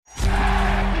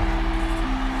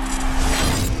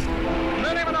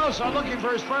Minoso looking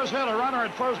for his first hit. A runner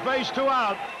at first base, 2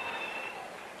 out.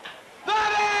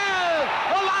 That is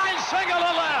a line single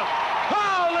to left.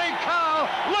 Holy cow!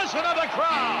 Listen to the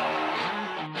crowd.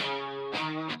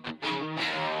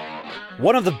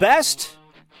 One of the best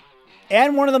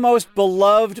and one of the most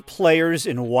beloved players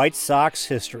in White Sox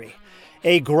history.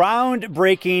 A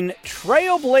groundbreaking,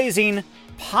 trailblazing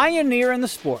pioneer in the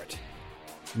sport.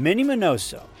 Minnie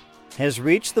Minoso has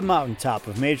reached the mountaintop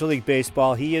of Major League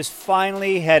Baseball. He is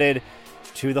finally headed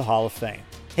to the Hall of Fame.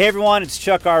 Hey everyone, it's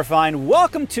Chuck Arfine.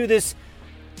 Welcome to this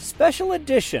special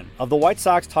edition of the White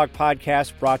Sox Talk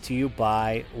podcast brought to you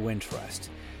by Wintrust.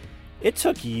 It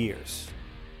took years.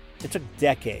 It took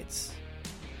decades.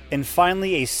 And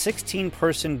finally a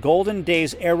 16-person Golden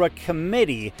Days era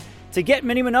committee to get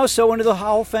Minnie Minoso into the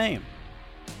Hall of Fame.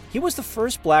 He was the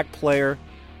first black player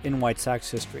in White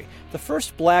Sox history, the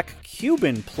first black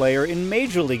Cuban player in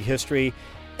Major League history,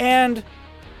 and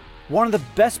one of the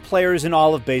best players in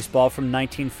all of baseball from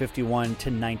 1951 to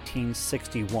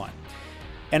 1961.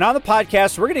 And on the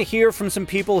podcast, we're going to hear from some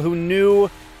people who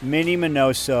knew Minnie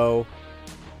Minoso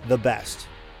the best.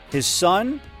 His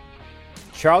son,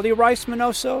 Charlie Rice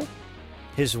Minoso,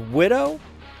 his widow,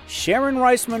 Sharon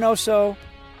Rice Minoso,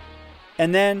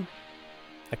 and then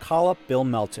I call up Bill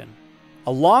Melton,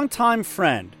 a longtime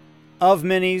friend of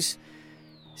Minnie's.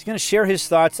 He's going to share his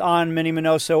thoughts on Minnie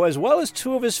Minoso, as well as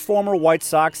two of his former White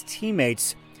Sox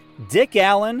teammates, Dick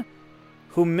Allen,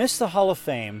 who missed the Hall of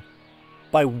Fame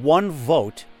by 1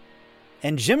 vote,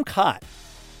 and Jim Kaat,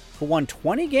 who won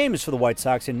 20 games for the White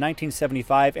Sox in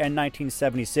 1975 and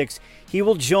 1976. He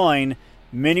will join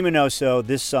Minnie Minoso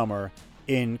this summer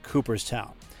in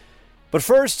Cooperstown. But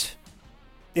first,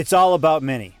 it's all about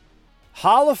Minnie.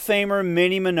 Hall of Famer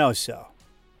Minnie Minoso.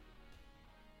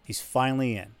 He's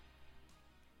finally in.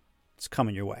 It's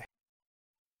coming your way.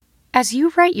 As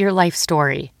you write your life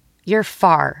story, you're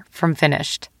far from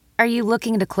finished. Are you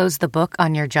looking to close the book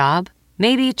on your job?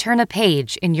 Maybe turn a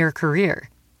page in your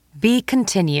career? Be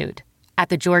continued at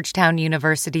the Georgetown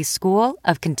University School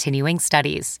of Continuing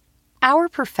Studies. Our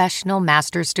professional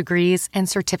master's degrees and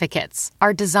certificates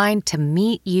are designed to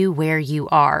meet you where you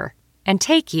are and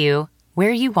take you where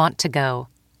you want to go.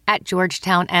 At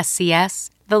Georgetown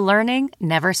SCS, the learning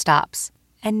never stops,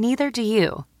 and neither do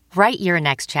you. Write your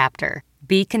next chapter.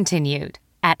 Be continued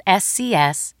at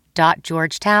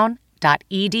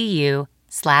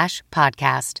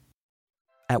scs.georgetown.edu/podcast.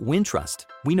 At Wintrust,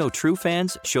 we know true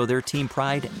fans show their team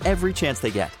pride every chance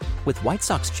they get. With White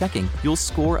Sox checking, you'll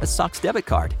score a Sox debit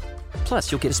card.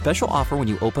 Plus, you'll get a special offer when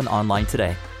you open online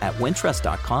today at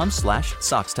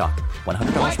wintrust.com/SoxTalk.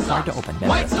 $100 required to open.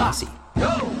 White Sox!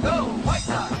 Go, go, White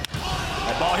Sox!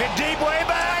 That ball hit deep way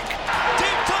back.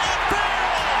 Deep to left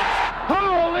field.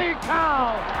 Holy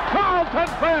cow! Carlton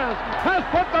Fisk has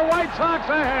put the White Sox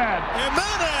ahead.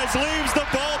 Jimenez leaves the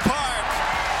ballpark.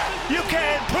 You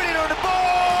can't put it on the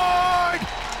board.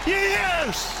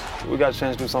 Yes! We got a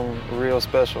chance to do something real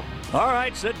special. All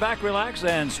right, sit back, relax,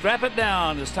 and strap it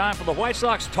down. It's time for the White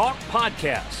Sox Talk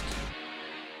podcast.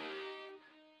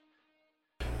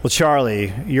 Well,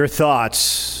 Charlie, your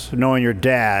thoughts knowing your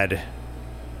dad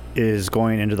is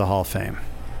going into the Hall of Fame?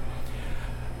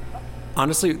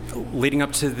 Honestly, leading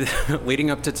up to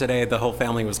today, the whole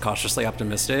family was cautiously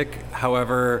optimistic.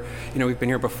 However, we've been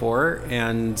here before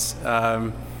and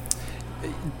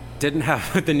didn't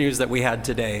have the news that we had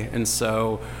today. And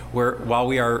so while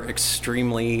we are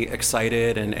extremely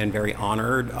excited and very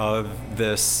honored of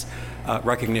this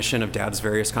recognition of Dad's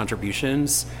various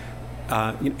contributions,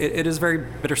 it is very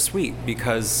bittersweet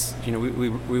because we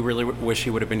really wish he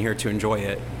would have been here to enjoy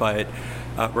it. But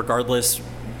regardless,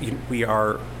 we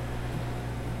are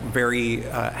very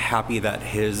happy that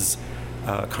his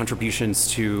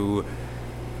contributions to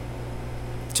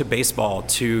baseball,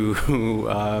 to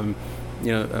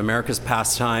America's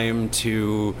pastime,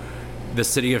 to the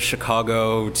city of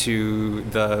Chicago, to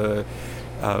the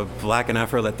Black and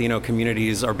Afro-Latino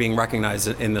communities are being recognized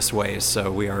in this way.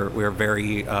 So we are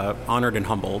very honored and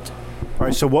humbled. All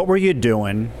right, so what were you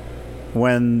doing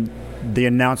when the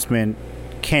announcement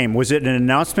came? Was it an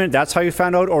announcement? That's how you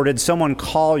found out? Or did someone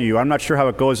call you? I'm not sure how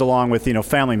it goes along with,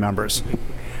 family members.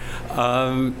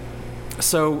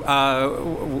 So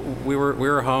we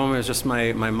were home. It was just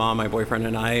my mom, my boyfriend,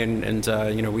 and I, and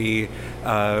we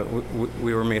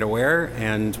were made aware,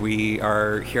 and we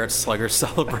are here at Slugger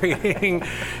celebrating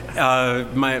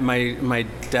My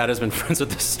dad has been friends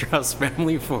with the Strauss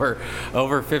family for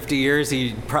over 50 years.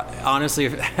 He honestly,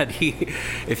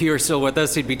 if he were still with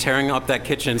us, he'd be tearing up that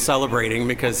kitchen celebrating,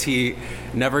 because he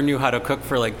never knew how to cook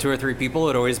for like 2 or 3 people.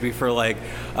 It'd always be for like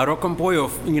arroz con pollo.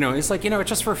 It's like, it's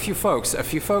just for a few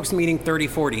folks meeting 30,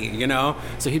 40.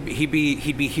 So he'd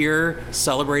be here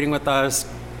celebrating with us,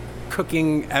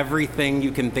 cooking everything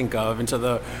you can think of into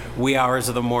the wee hours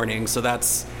of the morning. So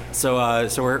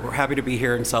we're happy to be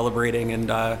here and celebrating, and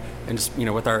just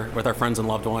with our friends and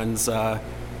loved ones.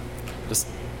 Just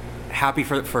happy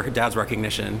for Dad's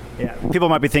recognition. Yeah, people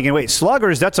might be thinking, wait,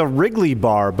 Sluggers, that's a Wrigley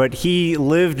bar, but he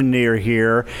lived near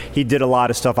here. He did a lot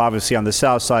of stuff, obviously, on the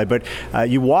south side, but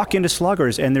you walk into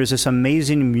Sluggers, and there's this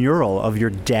amazing mural of your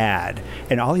dad,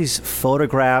 and all these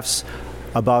photographs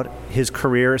about his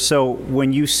career. So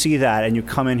when you see that and you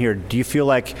come in here, do you feel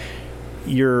like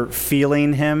you're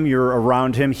feeling him, you're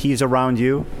around him, he's around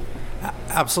you?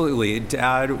 Absolutely.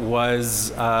 Dad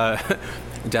was a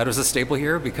staple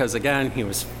here because, again, he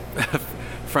was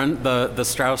the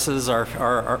Strausses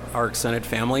are our extended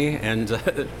family, and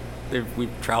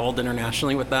we've traveled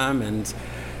internationally with them,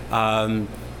 and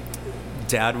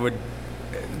Dad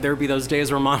there would be those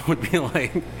days where Mom would be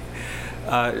like,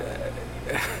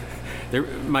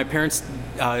 my parents,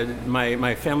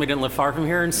 my family didn't live far from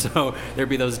here, and so there'd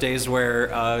be those days where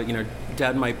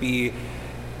Dad might be,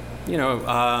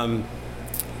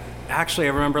 actually, I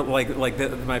remember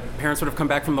my parents would have come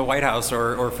back from the White House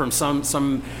or from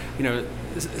some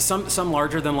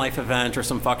larger than life event or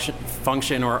some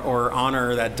function or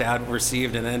honor that Dad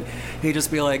received, and then he'd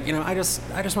just be like, I just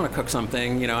want to cook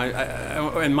something,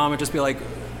 and Mom would just be like,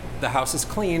 the house is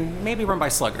clean, maybe run by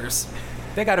Sluggers.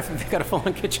 They got a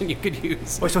full-on kitchen you could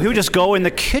use. Oh, so he would just go in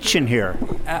the kitchen here?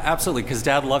 Absolutely, because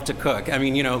Dad loved to cook. I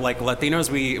mean, like Latinos,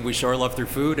 we show our love through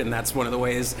food, and that's one of the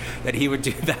ways that he would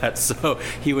do that. So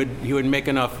he would make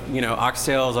enough,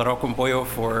 oxtails, arroz con pollo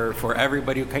for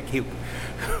everybody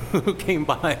who came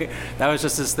by. That was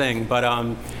just his thing.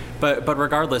 But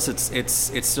regardless,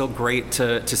 it's still great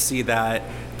to see that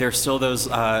there's still those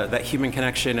that human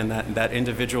connection and that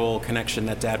individual connection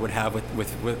that Dad would have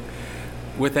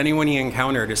with anyone he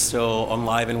encountered is still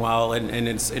alive and well, and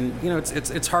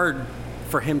it's hard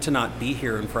for him to not be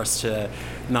here and for us to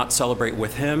not celebrate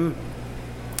with him.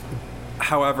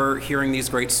 However, hearing these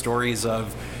great stories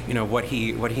of what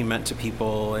he meant to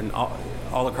people and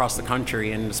all across the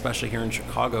country, and especially here in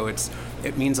Chicago,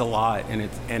 it means a lot, and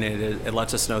it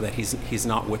lets us know that he's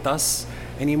not with us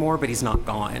anymore, but he's not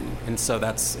gone, and so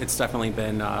it's definitely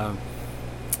been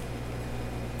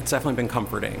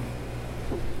comforting.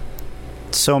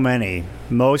 So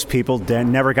most people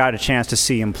never got a chance to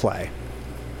see him play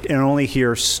and only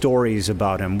hear stories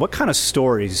about him. What kind of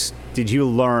stories did you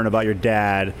learn about your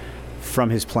dad from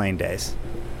his playing days?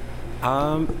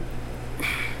 God,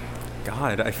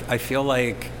 I feel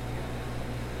like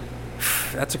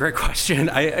that's a great question.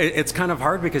 It's kind of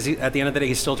hard because at the end of the day,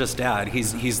 he's still just Dad.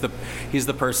 He's the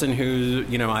person who,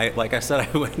 like I said,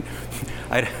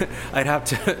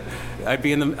 I'd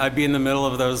be in the middle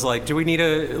of those, like, do we need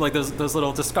those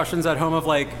little discussions at home of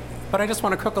like, but I just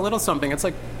want to cook a little something. It's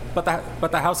like, but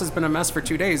the house has been a mess for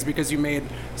 2 days because you made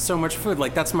so much food.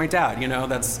 Like, that's my dad,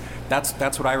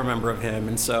 that's what I remember of him.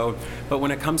 And so, but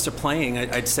when it comes to playing,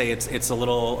 I'd say it's a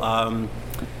little,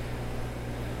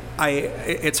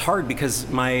 it's hard because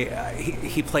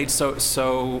he played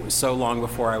so long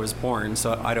before I was born,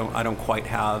 so I don't quite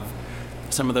have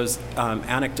some of those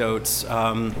anecdotes.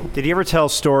 Did he ever tell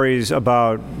stories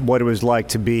about what it was like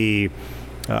to be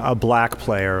a black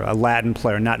player, a Latin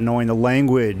player, not knowing the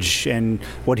language, and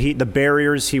the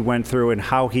barriers he went through, and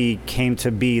how he came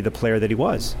to be the player that he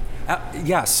was?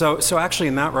 Yeah. So actually,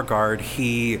 in that regard,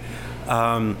 he.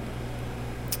 I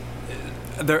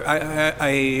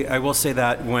will say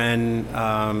that when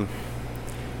I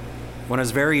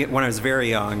was very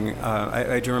young,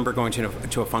 I do remember going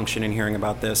to a function and hearing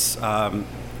about this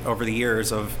over the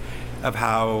years of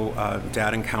how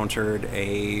Dad encountered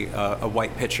a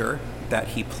white pitcher that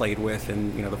he played with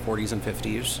in the 40s and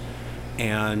 50s,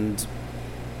 and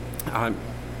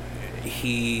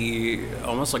he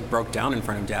almost like broke down in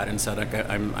front of Dad and said, like,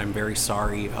 I'm very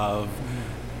sorry of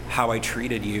how I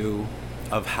treated you,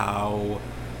 of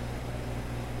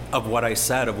what I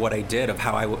said, of what I did, of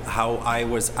how I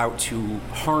was out to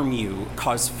harm you,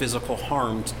 cause physical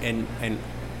harm, and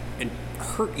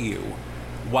hurt you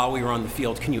while we were on the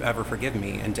field. Can you ever forgive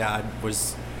me? And Dad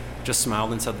just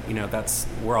smiled and said,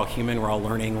 we're all human, we're all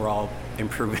learning, we're all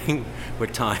improving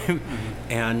with time.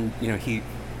 Mm-hmm. And he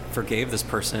forgave this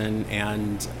person,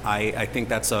 and I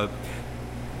think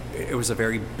it was a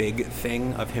very big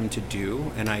thing of him to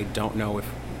do, and I don't know if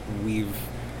we've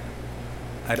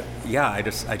I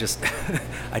just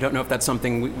I don't know if that's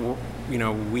something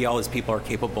we all as people are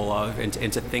capable of, and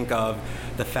to think of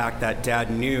the fact that Dad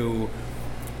knew,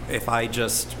 if I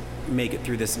just make it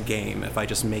through this game, if I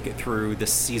just make it through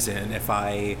this season, if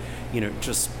I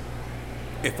just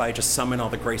summon all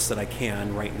the grace that I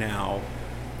can right now,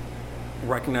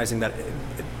 recognizing that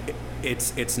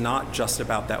it's not just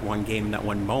about that one game, that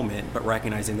one moment, but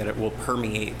recognizing that it will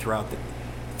permeate throughout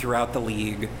the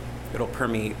league. It'll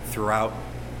permeate throughout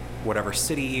whatever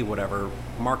city, whatever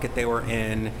market they were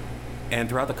in, and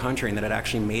throughout the country, and that it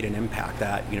actually made an impact,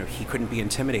 that he couldn't be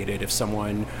intimidated if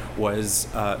someone was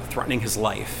threatening his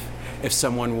life, if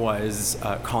someone was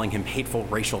calling him hateful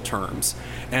racial terms,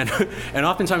 and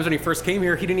oftentimes when he first came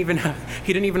here, he didn't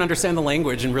even understand the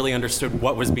language and really understood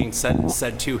what was being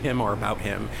said to him or about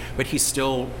him. But he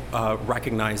still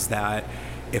recognized that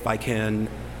if I can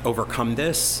overcome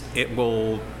this, it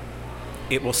will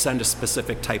send a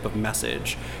specific type of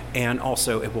message, and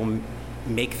also it will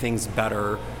make things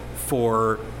better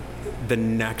for the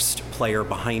next player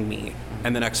behind me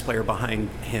and the next player behind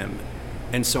him,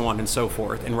 and so on and so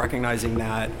forth. And recognizing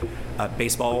that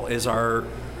baseball is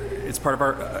it's part of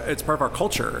our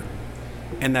culture,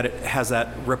 and that it has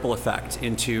that ripple effect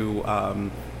into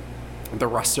the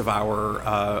rest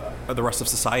of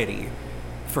society.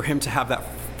 For him to have that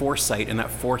foresight and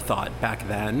that forethought back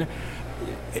then,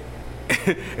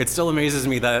 it still amazes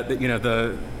me that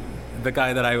the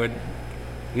guy that I would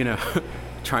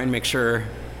try and make sure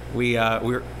we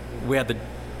had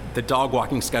the dog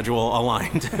walking schedule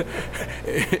aligned.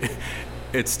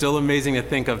 It's still amazing to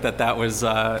think of that was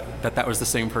the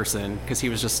same person, because he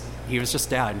was just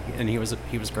Dad, and he was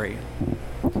great.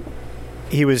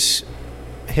 He was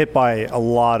hit by a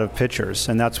lot of pitchers,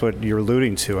 and that's what you're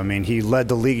alluding to. I mean, he led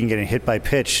the league in getting hit by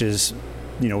pitches,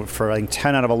 for I think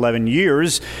 10 out of 11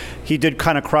 years. He did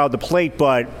kind of crowd the plate,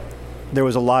 but there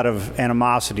was a lot of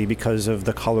animosity because of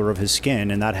the color of his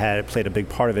skin, and that had played a big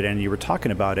part of it, and you were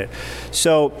talking about it.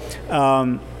 So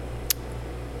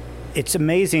it's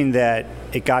amazing that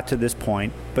it got to this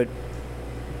point, but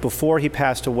before he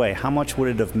passed away, how much would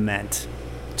it have meant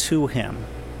to him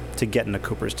to get into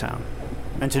Cooperstown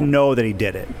and to know that he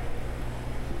did it?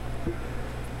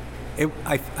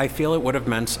 I feel it would have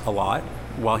meant a lot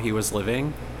while he was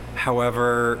living.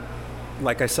 However,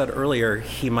 like I said earlier,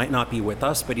 he might not be with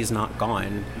us, but he's not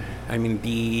gone. I mean,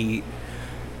 the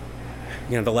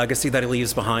legacy that he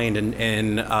leaves behind,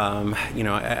 and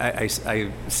I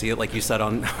see it, like you said,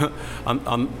 on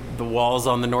the walls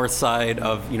on the north side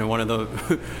of one of the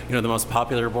the most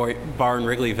popular bar in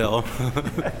Wrigleyville.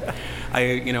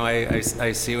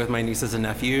 I see it with my nieces and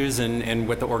nephews, and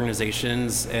with the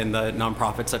organizations and the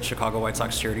nonprofits that Chicago White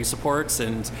Sox Charity supports,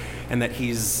 and that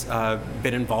he's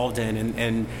been involved in,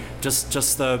 and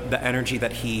just the energy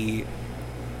that he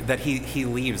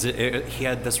leaves. He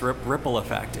had this ripple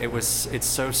effect. It's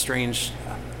so strange.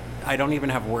 I don't even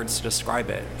have words to describe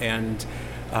it. And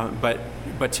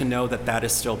but to know that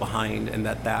is still behind, and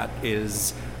that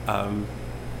is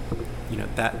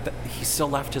that he still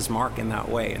left his mark in that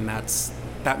way, and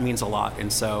that means a lot.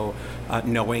 And so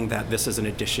knowing that this is an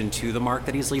addition to the mark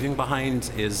that he's leaving behind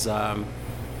is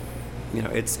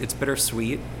it's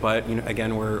bittersweet, but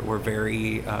again, we're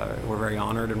very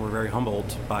honored, and we're very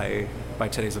humbled by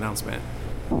today's announcement.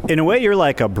 In a way, you're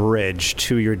like a bridge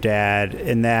to your dad,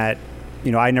 in that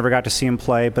I never got to see him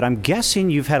play, but I'm guessing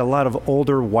you've had a lot of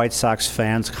older White Sox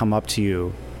fans come up to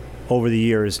you over the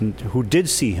years and who did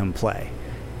see him play.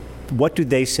 What do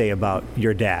they say about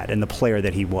your dad and the player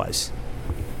that he was?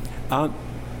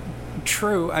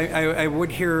 True. I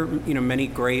would hear many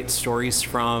great stories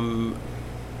from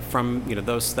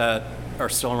those that are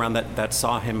still around that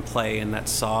saw him play and that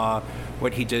saw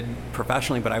what he did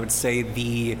professionally. But I would say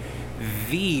the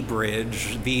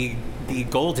bridge, the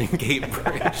Golden Gate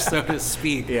Bridge, so to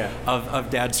speak, of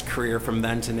Dad's career from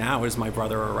then to now is my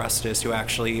brother Orestes, who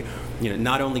actually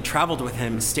not only traveled with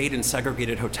him, stayed in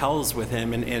segregated hotels with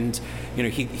him, and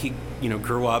he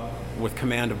grew up with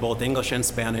command of both English and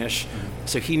Spanish,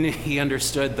 so he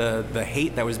understood the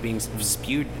hate that was being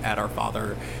spewed at our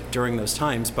father during those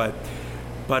times. But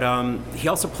he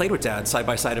also played with Dad side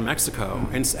by side in Mexico,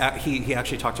 and he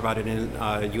actually talked about it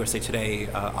in USA Today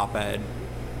op-ed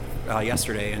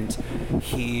yesterday, and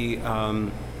he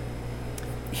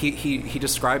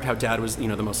described how Dad was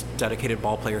the most dedicated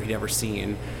ball player he'd ever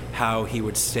seen. How he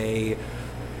would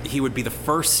be the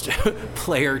first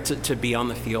player to be on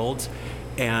the field,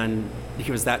 and he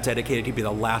was that dedicated. He'd be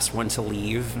the last one to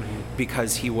leave,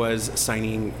 because he was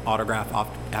signing autograph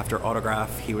after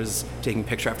autograph. He was taking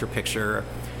picture after picture,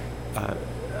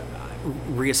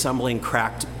 reassembling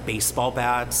cracked baseball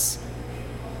bats.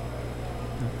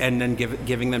 and then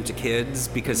giving them to kids,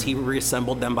 because he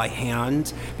reassembled them by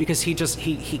hand, because he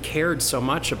cared so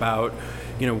much about,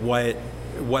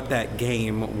 what that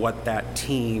game, what that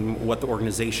team, what the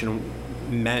organization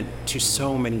meant to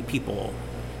so many people.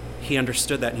 He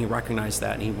understood that, and he recognized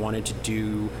that, and he wanted to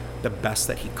do the best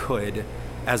that he could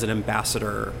as an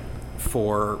ambassador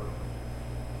for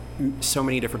so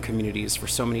many different communities, for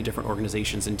so many different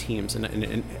organizations and teams,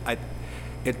 and I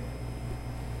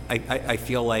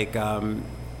feel like my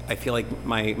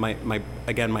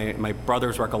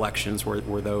brother's recollections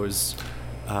were those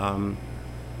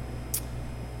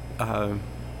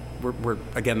were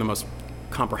again the most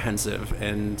comprehensive,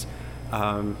 and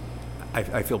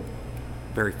I feel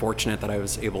very fortunate that I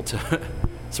was able to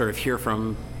sort of hear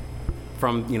from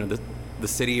the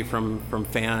city, from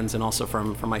fans, and also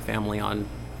from my family on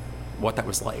what that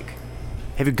was like.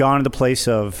 Have you gone to the place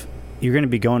of, you're going to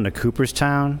be going to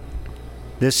Cooperstown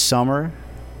this summer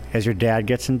as your dad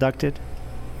gets inducted?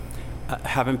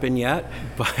 Haven't been yet,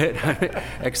 but I'm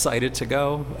excited to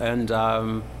go. And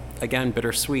again,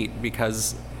 bittersweet,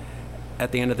 because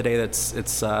at the end of the day,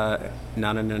 it's not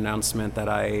an announcement that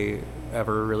I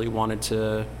ever really wanted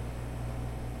to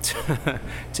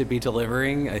be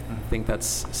delivering. I think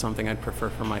that's something I'd prefer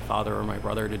for my father or my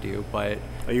brother to do. But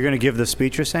are you going to give the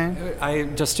speech, you're saying?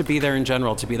 Just to be there in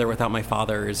general, to be there without my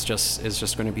father is just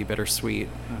going to be bittersweet,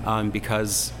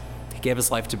 because he gave his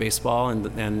life to baseball,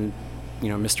 and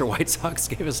Mr. White Sox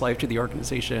gave his life to the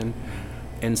organization,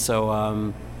 and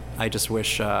so I just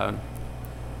wish that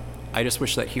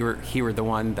he were the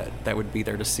one that would be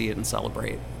there to see it and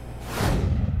celebrate.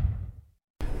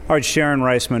 All right, Sharon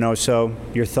Rice Minoso,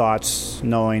 your thoughts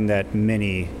knowing that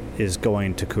Minnie is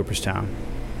going to Cooperstown?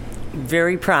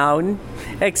 Very proud,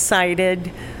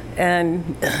 excited,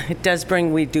 and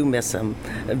we do miss him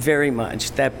very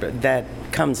much. That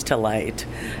comes to light,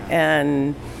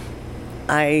 and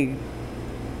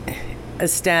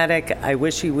ecstatic. I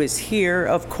wish he was here,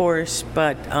 of course,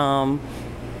 but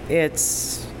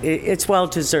it's well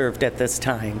deserved at this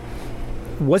time.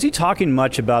 Was he talking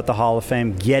much about the Hall of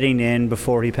Fame getting in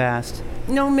before he passed?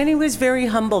 No, Minnie was very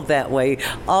humble that way.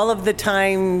 All of the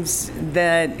times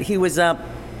that he was up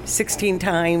 16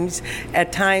 times,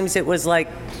 at times it was like,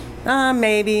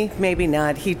 maybe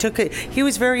not. He took it. He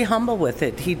was very humble with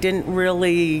it. He didn't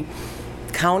really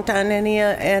count on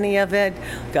any of it,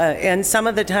 and some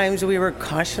of the times we were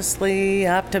cautiously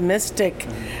optimistic.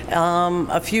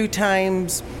 A few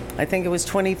times, I think it was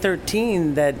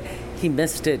 2013, that he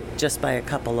missed it just by a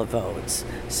couple of votes.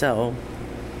 So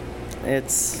I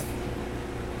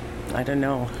don't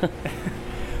know.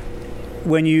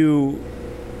 When you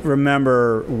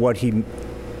remember what he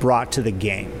brought to the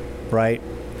game, right?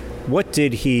 How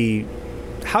did he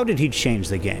change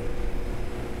the game?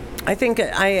 I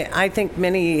think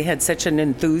Minnie had such an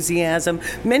enthusiasm.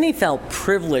 Minnie felt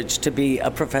privileged to be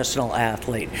a professional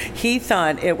athlete. He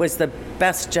thought it was the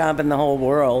best job in the whole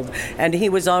world, and he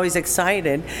was always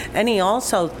excited. And he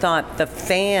also thought the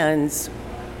fans,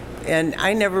 and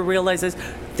I never realized this,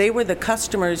 they were the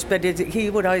customers, but he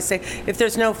would always say, if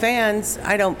there's no fans,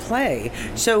 I don't play.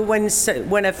 So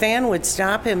when a fan would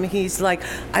stop him, he's like,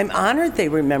 I'm honored they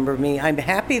remember me. I'm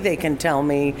happy they can tell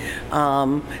me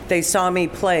they saw me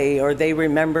play or they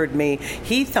remembered me.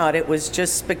 He thought it was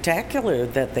just spectacular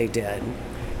that they did.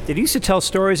 Did he used to tell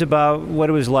stories about what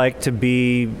it was like to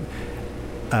be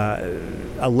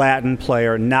a Latin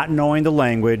player, not knowing the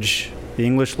language, the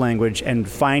English language, and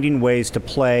finding ways to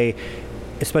play,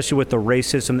 especially with the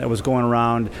racism that was going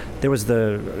around? There was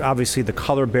obviously the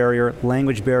color barrier,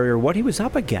 language barrier, what he was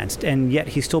up against, and yet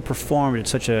he still performed at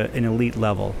such an elite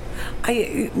level.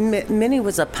 Minnie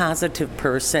was a positive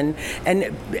person,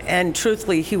 and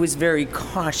truthfully, he was very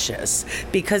cautious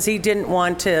because he didn't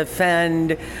want to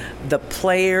offend the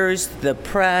players, the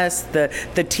press,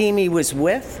 the team he was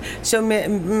with. So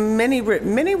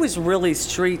Minnie was really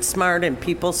street smart and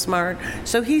people smart.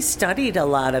 So he studied a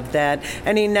lot of that,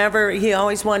 and he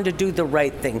always wanted to do the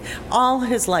right thing. All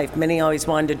his life, Minnie always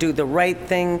wanted to do the right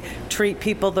thing, treat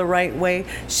people the right way.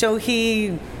 So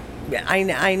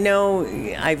I know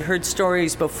I've heard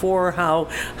stories before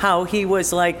how he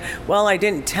was like, well, I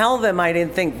didn't tell them I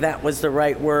didn't think that was the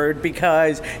right word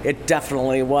because it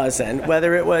definitely wasn't.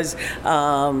 Whether it was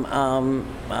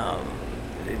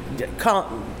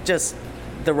just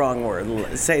the wrong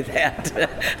word, say that.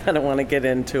 I don't want to get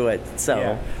into it. So,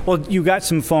 yeah. Well, you got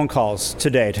some phone calls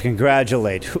today to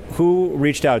congratulate. Who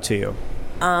reached out to you?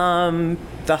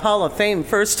 the Hall of Fame,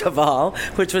 first of all,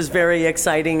 which was very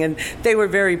exciting, and they were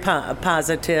very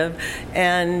positive.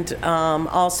 And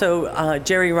also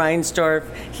Jerry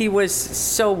Reinsdorf, he was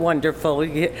so wonderful.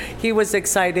 He was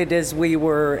excited as we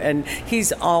were, and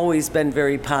he's always been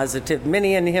very positive.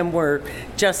 Minnie and him were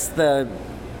just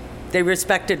they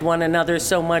respected one another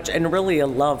so much, and really a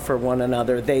love for one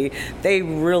another. They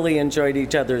really enjoyed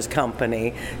each other's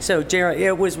company. So Jerry,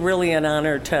 it was really an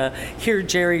honor to hear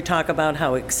Jerry talk about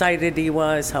how excited he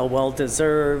was, how well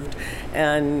deserved,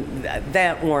 and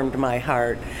that warmed my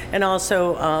heart. And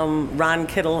also Ron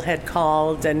Kittle had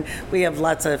called, and we have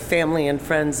lots of family and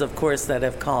friends, of course, that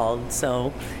have called.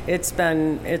 So it's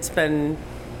been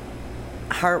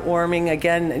heartwarming,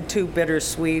 again, too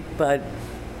bittersweet, but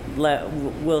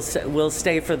we'll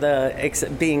stay for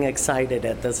the being excited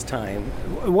at this time.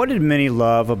 What did Minnie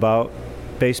love about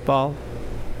baseball?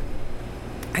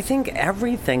 I think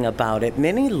everything about it.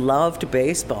 Minnie loved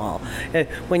baseball.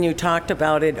 When you talked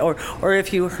about it, or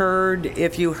if you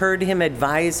heard him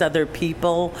advise other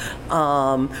people,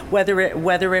 whether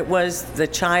it was the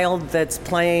child that's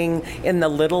playing in the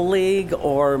little league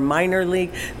or minor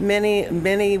league, Minnie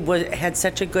had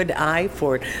such a good eye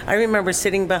for it. I remember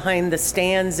sitting behind the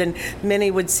stands, and Minnie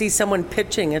would see someone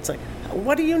pitching. It's like,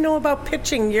 what do you know about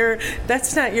pitching?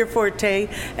 That's not your forte.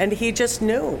 And he just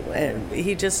knew.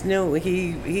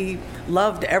 He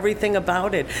loved everything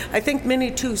about it. I think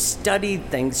Minnie too studied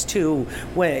things too.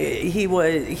 When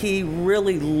he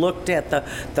really looked at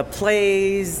the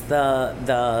plays,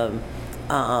 the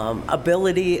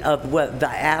ability of the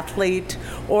athlete,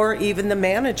 or even the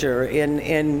manager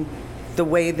in the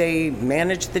way they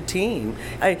managed the team.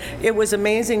 It was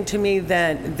amazing to me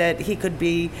that he could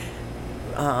be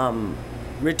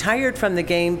retired from the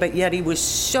game, but yet he was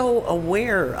so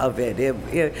aware of it.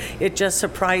 It just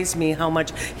surprised me how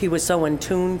much he was so in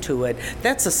tune to it.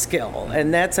 That's a skill,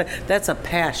 and that's a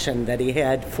passion that he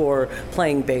had for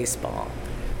playing baseball.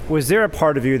 Was there a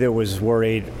part of you that was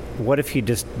worried, what if he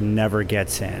just never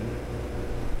gets in?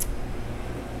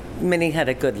 Minnie had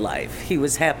a good life. He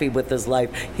was happy with his life.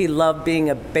 He loved being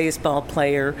a baseball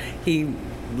player. He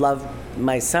loved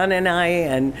my son and I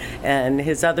and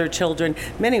his other children.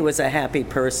 Minnie was a happy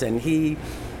person.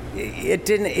 It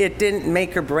didn't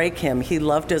make or break him. He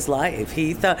loved his life.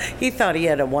 He thought he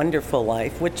had a wonderful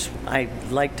life, which I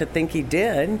like to think he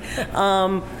did.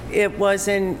 It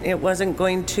wasn't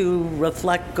going to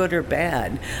reflect good or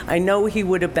bad. I know he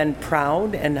would have been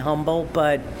proud and humble,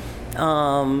 but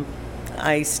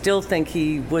I still think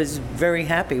he was very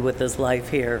happy with his life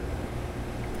here.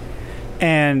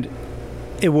 And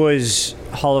it was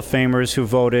Hall of Famers who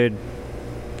voted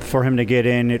for him to get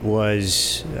in. It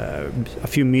was a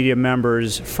few media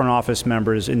members, front office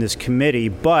members in this committee.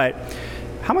 But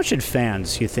how much did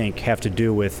fans, you think, have to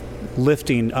do with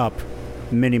lifting up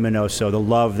Minnie Minoso, the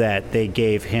love that they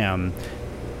gave him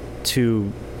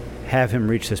to have him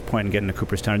reach this point and get into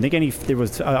Cooperstown? Do you think there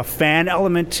was a fan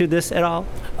element to this at all?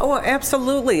 Oh,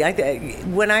 absolutely.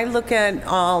 When I look at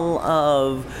all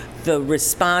of the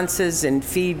responses and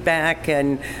feedback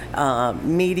and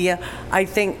media, I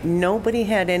think nobody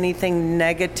had anything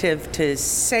negative to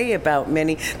say about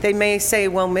Minnie. They may say,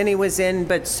 well, Minnie was in,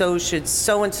 but so should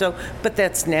so-and-so, but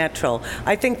that's natural.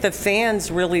 I think the fans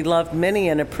really loved Minnie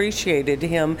and appreciated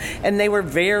him, and they were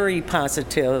very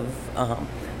positive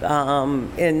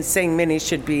in saying Minnie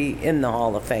should be in the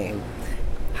Hall of Fame.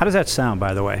 How does that sound,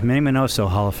 by the way? Minnie Minoso,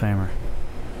 Hall of Famer.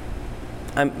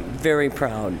 I'm very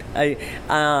proud.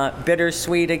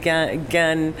 Bittersweet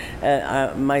again.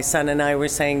 My son and I were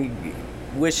saying,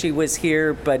 wish he was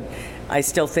here, but I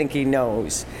still think he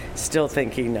knows.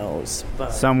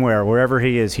 But somewhere, wherever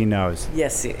he is, he knows.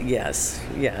 Yes.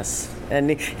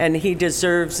 And he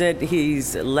deserves it.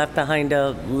 He's left behind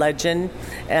a legend,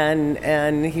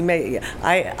 and he made.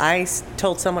 I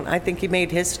told someone I think he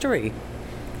made history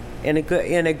in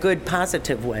a good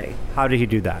positive way. How did he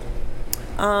do that?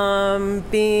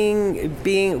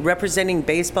 Being representing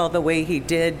baseball the way he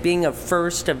did, being a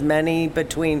first of many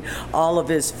between all of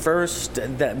his first,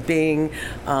 being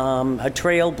a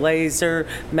trailblazer,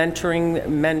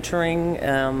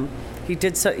 mentoring. He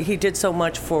did so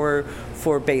much for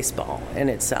baseball in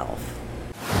itself.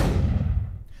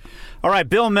 All right,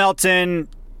 Bill Melton,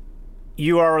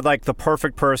 you are like the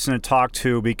perfect person to talk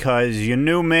to because you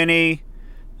knew Minnie,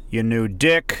 you knew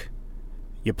Dick,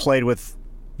 you played with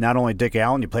not only Dick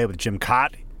Allen, you played with Jim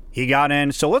Cott. He got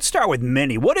in. So let's start with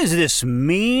Minnie. What does this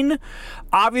mean?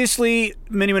 Obviously,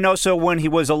 Minnie Minoso, when he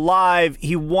was alive,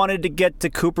 he wanted to get to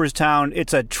Cooperstown.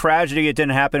 It's a tragedy it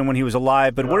didn't happen when he was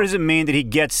alive. But what does it mean that he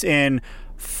gets in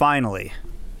finally?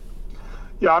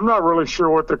 Yeah, I'm not really sure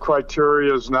what the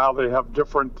criteria is now. They have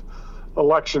different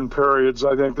election periods.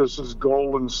 I think this is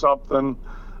golden something.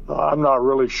 I'm not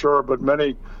really sure, but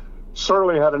many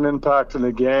certainly had an impact in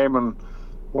the game. And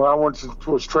when I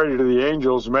was traded to the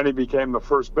Angels, many became the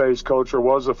first base coach or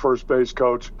was the first base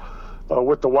coach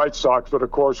with the White Sox. But,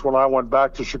 of course, when I went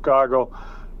back to Chicago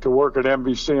to work at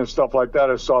NBC and stuff like that,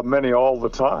 I saw Manny all the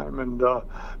time. And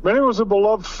Manny was a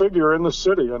beloved figure in the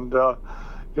city. And,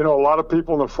 you know, a lot of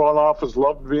people in the front office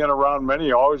loved being around Manny.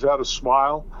 He always had a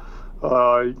smile.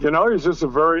 You know, he's just a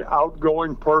very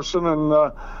outgoing person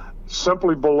and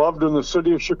simply beloved in the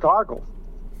city of Chicago.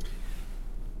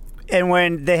 And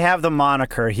when they have the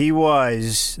moniker, he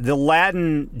was the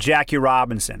Latin Jackie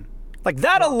Robinson. Like,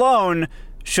 that alone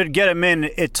should get him in.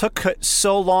 It took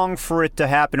so long for it to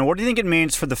happen. What do you think it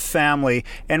means for the family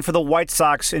and for the White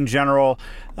Sox in general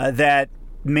that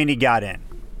Manny got in?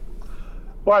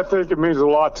 Well, I think it means a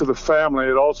lot to the family.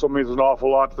 It also means an awful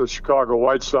lot to the Chicago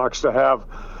White Sox to have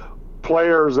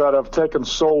players that have taken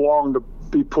so long to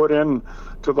be put in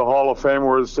to the Hall of Fame,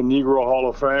 whether it's the Negro Hall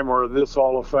of Fame or this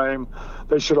Hall of Fame.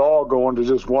 They should all go into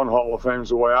just one Hall of Fame is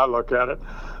the way I look at it.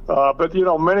 But, you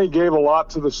know, Manny gave a lot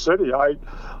to the city.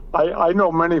 I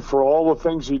know Manny for all the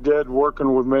things he did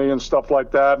working with me and stuff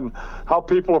like that, and how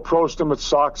people approached him at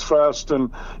Sox Fest. And,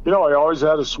 you know, he always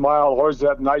had a smile, always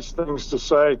had nice things to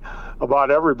say about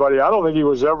everybody. I don't think he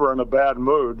was ever in a bad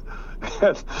mood.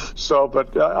 So,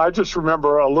 but I just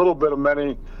remember a little bit of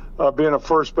Manny being a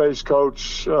first base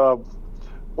coach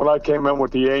when I came in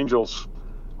with the Angels.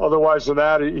 Otherwise than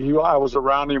that, I was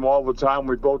around him all the time.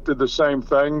 We both did the same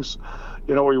things.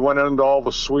 You know, we went into all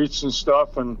the suites and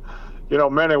stuff. And, you know,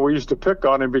 Manny, we used to pick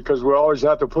on him because we always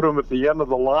had to put him at the end of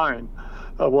the line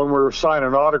when we were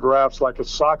signing autographs, like at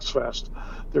Sox Fest.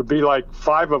 There'd be like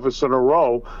 5 of us in a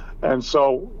row. And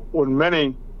so when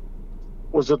Manny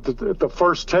was at the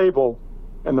first table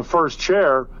and the first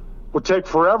chair, would take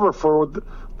forever for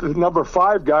the number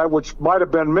 5 guy, which might have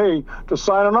been me, to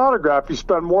sign an autograph. You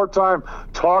spend more time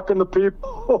talking to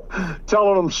people,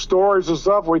 telling them stories and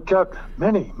stuff. We kept,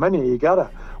 Manny, we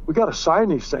gotta sign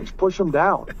these things, push them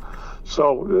down.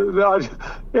 So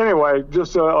anyway,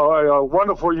 just a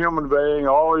wonderful human being,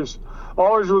 always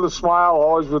with a smile,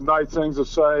 always with nice things to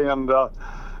say, and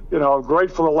you know, great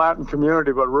for the Latin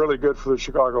community, but really good for the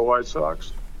Chicago White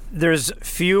Sox. There's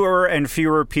fewer and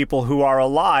fewer people who are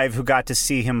alive who got to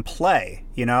see him play,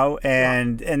 you know,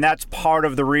 and that's part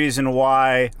of the reason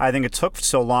why I think it took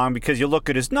so long, because you look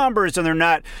at his numbers and they're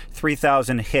not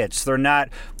 3,000 hits. They're not,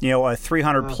 you know, a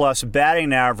 300-plus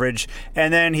batting average.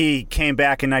 And then he came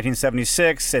back in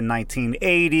 1976 and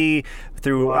 1980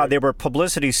 through they were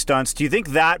publicity stunts. Do you think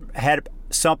that had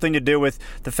something to do with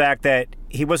the fact that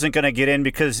he wasn't going to get in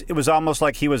because it was almost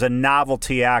like he was a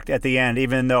novelty act at the end,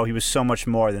 even though he was so much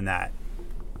more than that?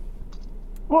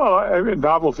 Well, I mean,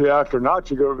 novelty act or not,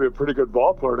 you got to be a pretty good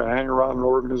ball player to hang around an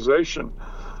organization.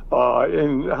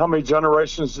 In how many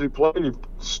generations did he play? He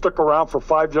stuck around for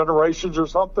 5 generations or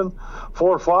something, 4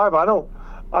 or 5. I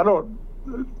don't,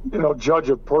 you know, judge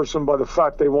a person by the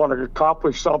fact they want to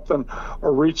accomplish something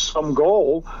or reach some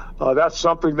goal. That's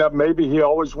something that maybe he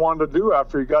always wanted to do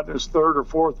after he got in his 3rd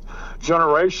or 4th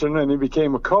generation and he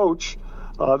became a coach.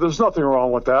 There's nothing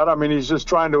wrong with that. I mean, he's just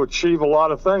trying to achieve a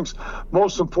lot of things.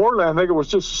 Most importantly, I think it was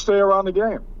just to stay around the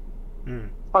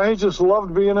game. He just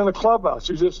loved being in a clubhouse.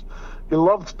 He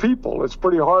loved people. It's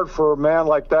pretty hard for a man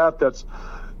like that that's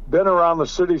been around the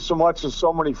city so much and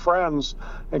so many friends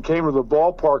and came to the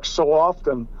ballpark so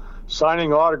often,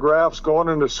 signing autographs, going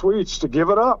into suites, to give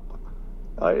it up.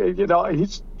 You know,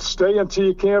 he's stay until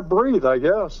you can't breathe, I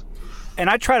guess. And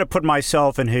I try to put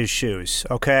myself in his shoes,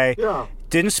 okay? Yeah.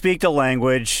 Didn't speak the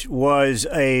language,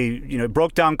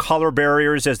 broke down color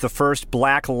barriers as the first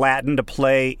black Latin to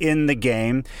play in the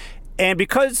game. And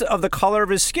because of the color of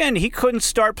his skin, he couldn't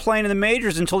start playing in the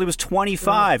majors until he was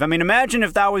 25. I mean, imagine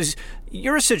if that was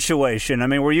your situation. I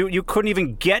mean, where you couldn't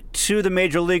even get to the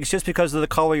major leagues just because of the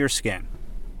color of your skin.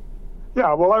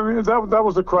 Yeah, well, I mean, that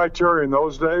was the criteria in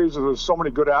those days. There was so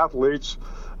many good athletes.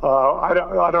 I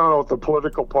don't know what the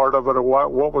political part of it or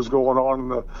what was going on in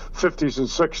the 50s and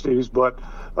 60s, but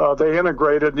they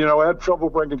integrated, had trouble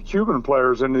bringing Cuban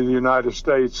players into the United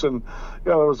States. And,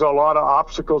 there was a lot of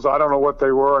obstacles. I don't know what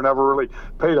they were. I never really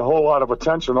paid a whole lot of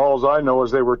attention. All I know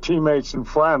is they were teammates and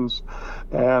friends.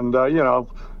 And,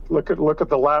 look at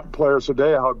the Latin players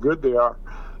today, how good they are.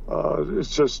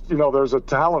 It's just, there's a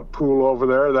talent pool over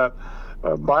there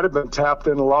that might have been tapped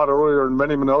in a lot earlier in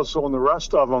Manny Minoso and the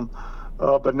rest of them.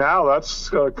 But now that's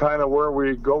kind of where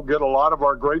we go get a lot of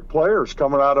our great players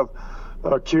coming out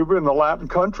of Cuba and the Latin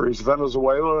countries,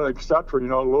 Venezuela, et cetera.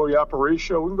 Louis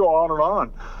Aparicio, we can go on and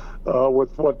on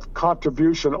with what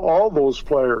contribution all those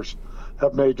players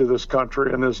have made to this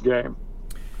country in this game.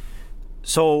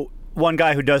 So one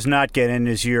guy who does not get in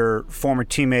is your former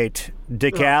teammate,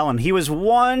 Dick Allen. He was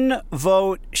one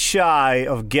vote shy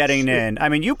of getting in. I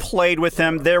mean, you played with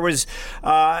him. There was,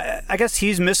 I guess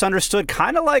he's misunderstood,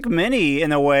 kind of like Minnie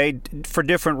in a way, for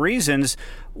different reasons.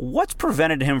 What's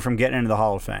prevented him from getting into the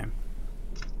Hall of Fame?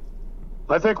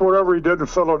 I think whatever he did in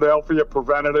Philadelphia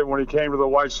prevented it. When he came to the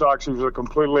White Sox, he was a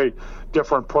completely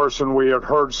different person. We had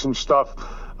heard some stuff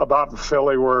about in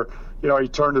Philly where, you know, he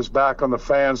turned his back on the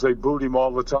fans. They booed him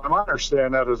all the time. I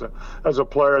understand that as a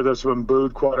player that's been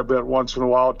booed quite a bit once in a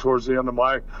while towards the end of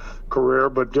my career.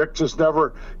 But Dick just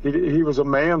never, he was a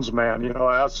man's man. You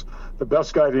know, that's the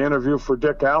best guy to interview for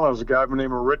Dick Allen is a guy by the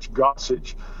name of Rich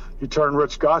Gossage. He turned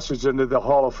Rich Gossage into the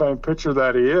Hall of Fame pitcher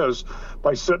that he is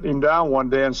by sitting him down one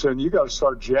day and saying, you got to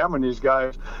start jamming these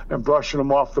guys and brushing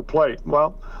them off the plate.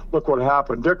 Well, look what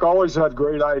happened. Dick always had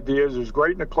great ideas. He was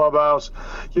great in the clubhouse.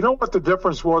 You know what the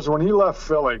difference was when he left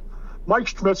Philly? Mike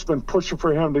Schmidt's been pushing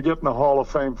for him to get in the Hall of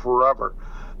Fame forever.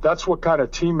 That's what kind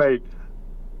of teammate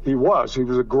he was. He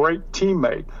was a great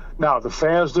teammate. Now, the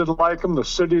fans didn't like him. The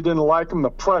city didn't like him.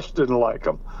 The press didn't like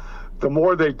him. The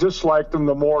more they disliked him,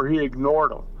 the more he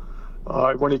ignored them.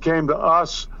 When he came to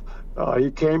us,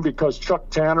 he came because Chuck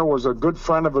Tanner was a good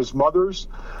friend of his mother's.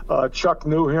 Chuck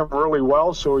knew him really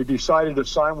well, so he decided to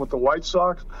sign with the White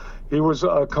Sox. He was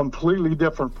a completely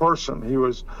different person.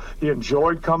 He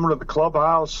enjoyed coming to the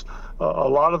clubhouse. A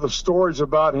lot of the stories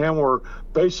about him were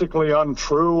basically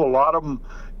untrue. A lot of them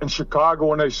in Chicago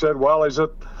when they said, well, he's at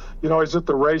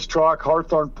the racetrack,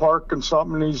 Hawthorne Park and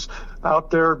something, he's out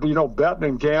there, betting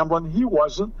and gambling. He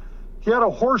wasn't. He had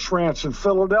a horse ranch in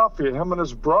Philadelphia, him and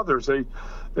his brothers.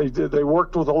 They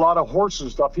worked with a lot of horses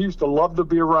and stuff. He used to love to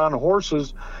be around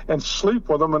horses and sleep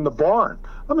with them in the barn.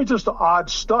 I mean, just odd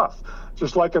stuff.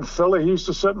 Just like in Philly, he used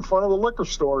to sit in front of the liquor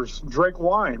stores and drink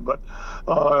wine. But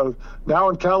now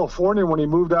in California, when he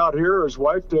moved out here, his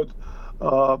wife did,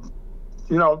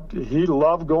 he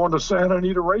loved going to Santa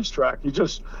Anita racetrack.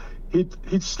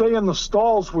 He'd stay in the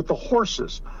stalls with the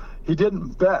horses. He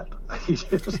didn't bet. He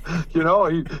just,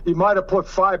 he might have put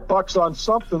 $5 on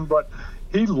something, but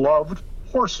he loved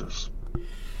horses.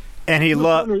 And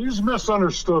he's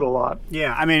misunderstood a lot.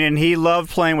 Yeah, I mean, and he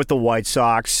loved playing with the White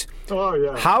Sox. Oh,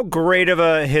 yeah. How great of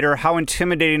a hitter, how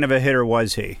intimidating of a hitter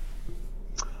was he?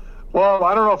 Well,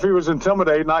 I don't know if he was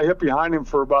intimidating. I hit behind him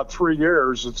for about 3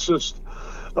 years. It's just,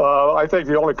 I think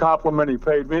the only compliment he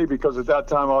paid me, because at that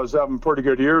time I was having pretty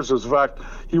good years, is the fact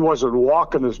he wasn't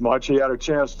walking as much. He had a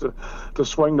chance to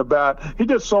swing the bat. He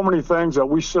did so many things that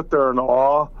we sit there in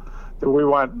awe that we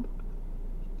went.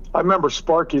 I remember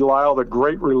Sparky Lyle, the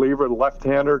great reliever, the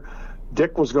left-hander.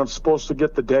 Dick was supposed to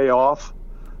get the day off,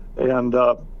 and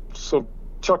so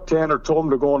Chuck Tanner told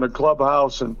him to go in the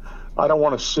clubhouse and, I don't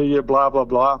want to see you, blah, blah,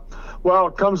 blah. Well,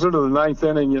 it comes into the ninth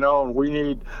inning, and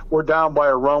we're down by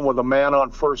a run with a man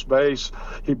on first base.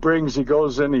 He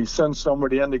goes in, he sends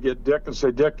somebody in to get Dick and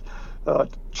say, Dick,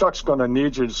 Chuck's going to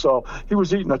need you. So he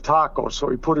was eating a taco, so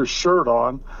he put his shirt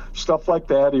on, stuff like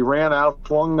that. He ran out,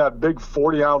 swung that big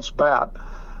 40-ounce bat.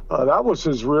 That was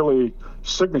his really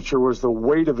signature, was the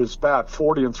weight of his bat,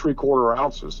 40 3/4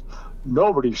 ounces.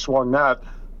 Nobody swung that.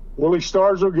 Willie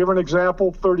Starzo, give an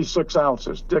example, 36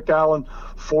 ounces. Dick Allen,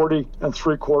 40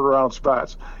 3/4 ounce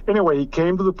bats. Anyway, he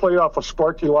came to the plate off of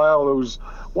Sparky Lyle, who's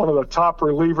one of the top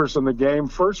relievers in the game.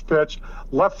 First pitch,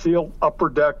 left field, upper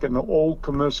deck in the old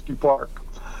Comiskey Park.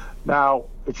 Now,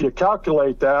 if you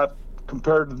calculate that,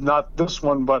 compared to not this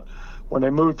one, but when they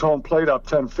moved home plate up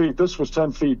 10 feet, this was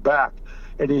 10 feet back,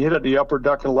 and he hit it the upper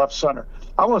deck in left center.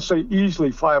 I want to say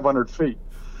easily 500 feet.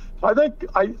 I think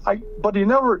but he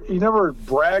never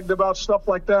bragged about stuff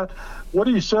like that. What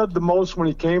he said the most when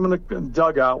he came in the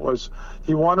dugout was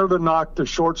he wanted to knock the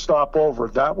shortstop over.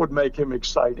 That would make him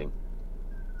exciting.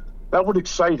 That would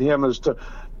excite him, is to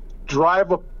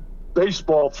drive a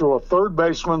baseball through a third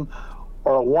baseman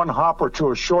or a one hopper to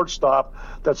a shortstop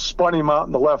that spun him out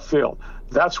in the left field.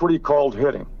 That's what he called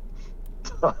hitting.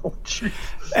 Oh, geez.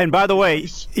 And by the way,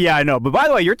 yeah, I know. But by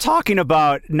the way, you're talking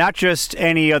about not just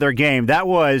any other game. That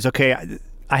was, okay,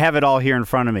 I have it all here in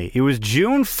front of me. It was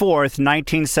June 4th,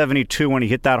 1972 when he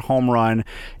hit that home run.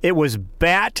 It was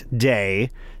Bat Day.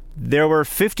 There were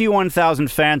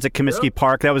 51,000 fans at Comiskey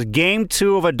Park. That was game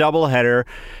 2 of a doubleheader.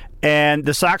 And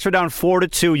the Sox were down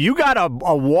 4-2. You got a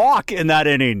walk in that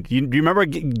inning. Do you remember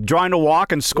drawing a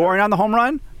walk and scoring on the home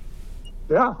run?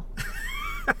 Yeah.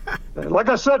 Like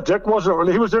I said, Dick he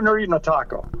was in there eating a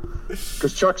taco.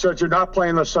 Because Chuck said, you're not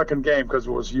playing the second game because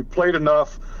it was you played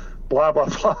enough, blah, blah,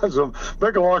 blah. So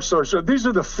make a long story short, these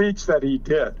are the feats that he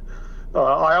did.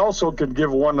 I also can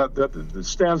give one that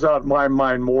stands out in my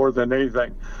mind more than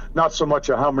anything. Not so much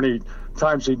of how many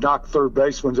times he knocked third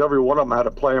basemen. Every one of them had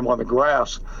to play him on the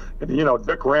grass. And,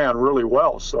 Dick ran really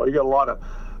well. So he got a lot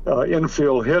of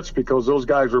infield hits because those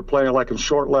guys were playing like in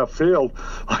short left field,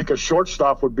 like a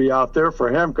shortstop would be out there for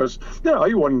him because,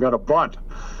 he wasn't going to bunt.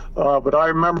 But I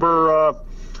remember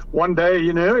one day,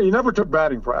 he never took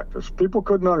batting practice. People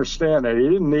couldn't understand it. He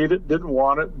didn't need it, didn't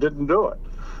want it, didn't do it.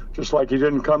 Just like he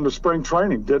didn't come to spring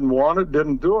training, didn't want it,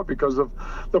 didn't do it because of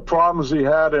the problems he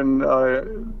had in,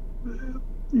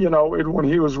 when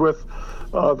he was with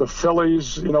the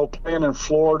Phillies, playing in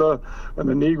Florida, and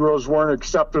the Negroes weren't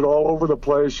accepted all over the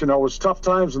place. It was tough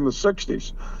times in the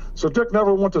 60s. So Dick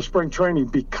never went to spring training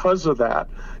because of that,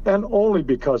 and only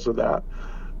because of that.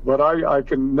 But I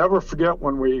can never forget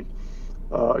when we,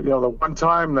 the one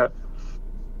time that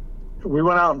we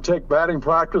went out and take batting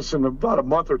practice, and about a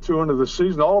month or two into the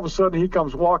season, all of a sudden he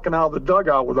comes walking out of the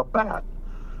dugout with a bat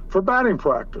for batting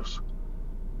practice.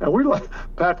 And we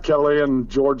Pat Kelly and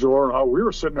George Orr, we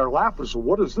were sitting there laughing. So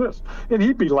what is this? And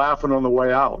he'd be laughing on the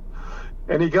way out.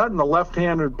 And he got in the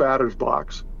left-handed batter's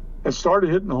box and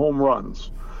started hitting home runs.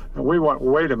 And we went,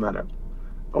 wait a minute.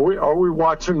 Are we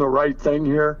watching the right thing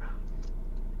here?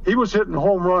 He was hitting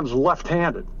home runs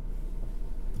left-handed.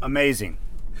 Amazing.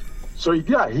 So,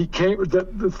 yeah, he came.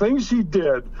 The things he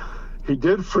did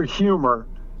for humor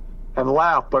and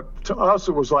laugh. But to us,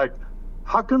 it was like,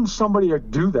 how can somebody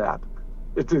do that?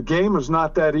 If the game is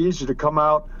not that easy to come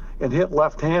out and hit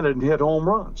left-handed and hit home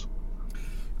runs.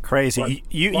 Crazy.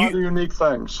 A lot of unique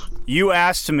things. You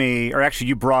asked me, or actually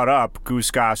you brought up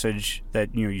Goose Gossage,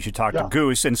 that you should talk to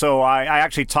Goose. And so I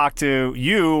actually talked to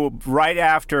you right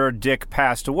after Dick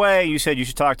passed away. You said you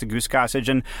should talk to Goose Gossage.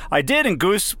 And I did, and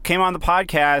Goose came on the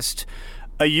podcast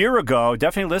a year ago.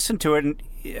 Definitely listen to it,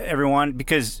 everyone,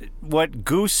 because what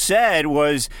Goose said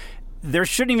was there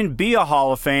shouldn't even be a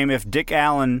Hall of Fame if Dick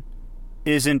Allen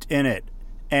isn't in it.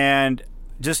 And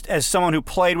just as someone who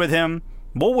played with him,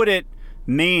 what would it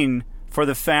mean for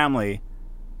the family,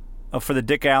 for the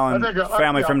Dick Allen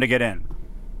family, for him to get in?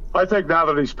 I think now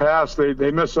that he's passed, they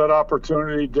missed that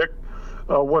opportunity. Dick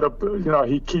would have,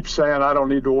 he keeps saying, I don't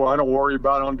worry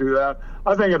about it, I don't do that.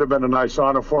 I think it'd have been a nice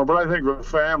honor for him, but I think with the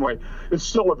family, it's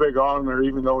still a big honor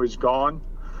even though he's gone.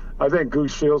 I think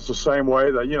Goose feels the same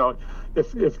way that,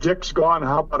 if Dick's gone,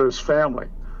 how about his family?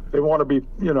 They want to be,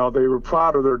 they were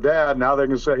proud of their dad. Now they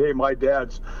can say, hey, my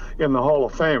dad's in the Hall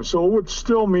of Fame. So it would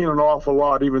still mean an awful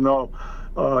lot, even though,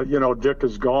 Dick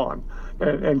is gone.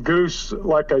 And Goose,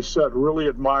 like I said, really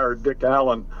admired Dick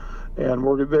Allen. And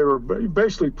they were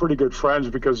basically pretty good friends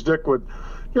because Dick would,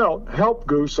 help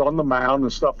Goose on the mound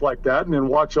and stuff like that, and then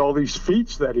watch all these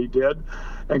feats that he did.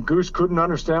 And Goose couldn't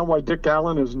understand why Dick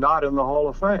Allen is not in the Hall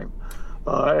of Fame.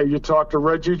 You talk to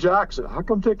Reggie Jackson. How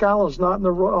come Dick Allen's not in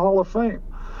the Hall of Fame?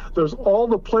 There's all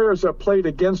the players that played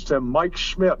against him, Mike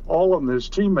Schmidt, all of them, his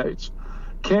teammates.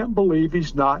 Can't believe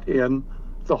he's not in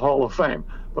the Hall of Fame.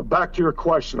 But back to your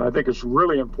question, I think it's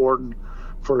really important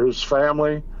for his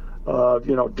family.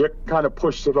 Dick kind of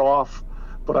pushed it off,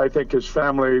 but I think his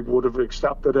family would have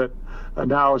accepted it. And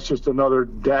now it's just another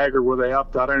dagger where they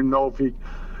have to. I don't know if he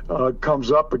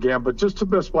comes up again, but just to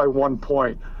miss by 1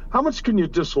 point. How much can you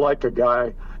dislike a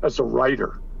guy as a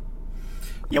writer?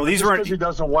 These weren't. Because he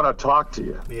doesn't want to talk to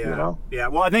you. Yeah. Yeah.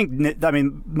 Well, I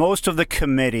mean, most of the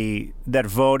committee that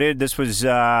voted. This was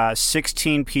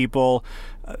 16 people,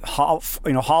 Hall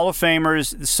of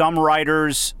Famers, some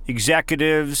writers,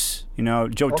 executives.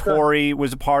 Joe Torre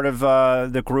was a part of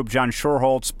the group, John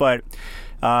Schuerholz, but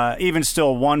even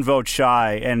still, one vote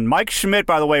shy. And Mike Schmidt,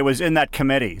 by the way, was in that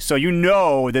committee, so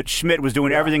that Schmidt was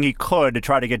doing everything he could to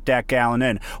try to get Dick Allen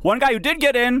in. One guy who did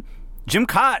get in, Jim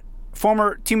Kaat.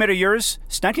 Former teammate of yours,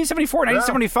 1974,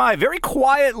 1975, very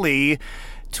quietly,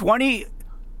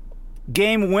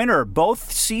 20-game winner both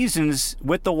seasons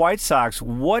with the White Sox.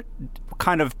 What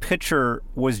kind of pitcher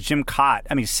was Jim Kaat?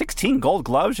 I mean, 16 Gold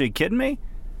Gloves, are you kidding me?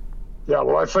 Yeah,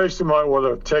 well, I faced him,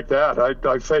 take that.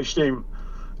 I faced him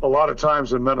a lot of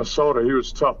times in Minnesota. He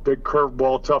was tough, big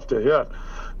curveball, tough to hit.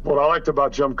 What I liked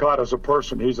about Jim Kaat as a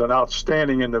person, he's an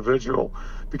outstanding individual.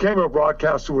 Became a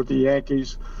broadcaster with the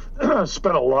Yankees.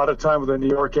 Spent a lot of time with the New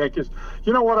York Yankees.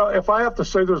 You know what? If I have to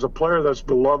say there's a player that's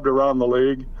beloved around the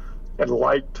league and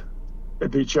liked,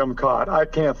 it'd be Jim Kaat. I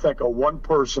can't think of one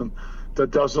person that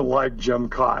doesn't like Jim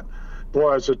Kaat.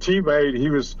 Boy, as a teammate,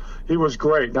 he was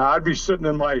great. Now, I'd be sitting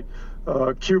in my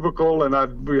cubicle and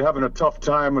I'd be having a tough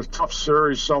time, a tough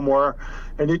series somewhere,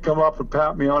 and he'd come up and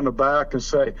pat me on the back and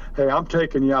say, hey, I'm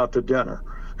taking you out to dinner.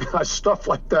 Stuff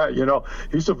like that,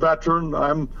 He's a veteran.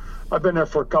 I'm I've been there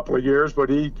for a couple of years, but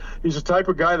he's the type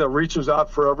of guy that reaches out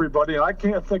for everybody. And I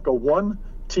can't think of one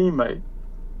teammate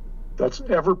that's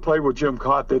ever played with Jim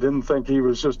Kaat that didn't think he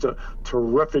was just a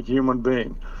terrific human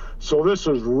being. So this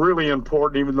is really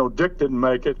important, even though Dick didn't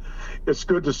make it. It's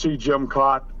good to see Jim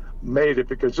Kaat made it,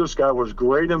 because this guy was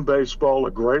great in baseball,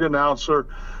 a great announcer,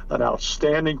 an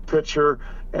outstanding pitcher,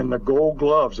 and the Gold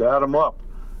Gloves add him up.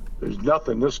 There's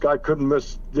nothing. This guy didn't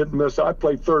miss. I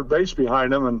played third base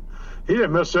behind him, and he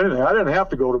didn't miss anything. I didn't have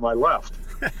to go to my left.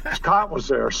 Kaat was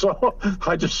there. So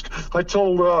I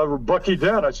told Bucky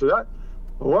Dent, I said,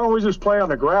 why don't we just play on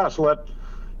the grass, let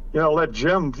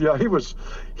Jim,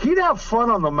 he'd have fun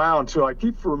on the mound too. I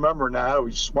keep remembering that.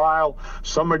 He'd smile,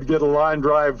 somebody'd get a line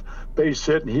drive base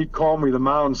hit, and he'd call me the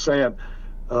mound saying,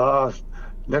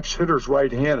 next hitter's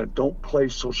right-handed, don't play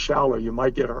so shallow, you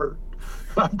might get hurt.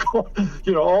 I'm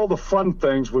going, all the fun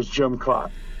things was Jim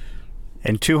Kaat.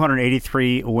 And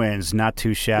 283 wins, not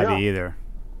too shabby either.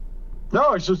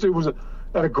 No, it was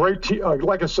a great team.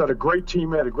 Like I said, a great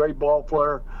teammate, a great ball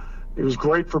player. He was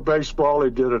great for baseball. He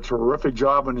did a terrific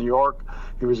job in New York.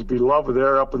 He was beloved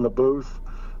there up in the booth.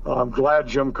 I'm glad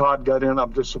Jim Kaat got in.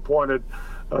 I'm disappointed.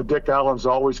 Dick Allen's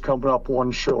always coming up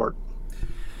one short.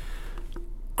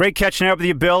 Great catching up with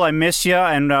you, Bill. I miss you,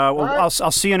 and I'll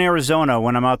see you in Arizona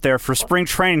when I'm out there for spring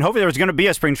training. Hopefully there's going to be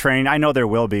a spring training. I know there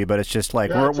will be, but it's just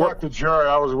like... I talked to Jerry.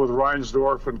 I was with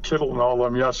Reinsdorf and Kittle and all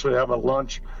of them yesterday having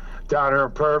lunch down here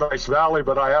in Paradise Valley,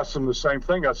 but I asked them the same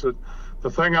thing. I said, the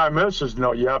thing I miss is,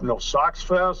 you have no Sox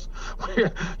Fest.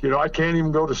 I can't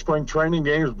even go to spring training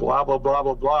games, blah, blah, blah,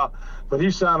 blah, blah. But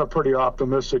he sounded pretty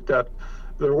optimistic that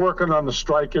they're working on the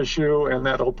strike issue and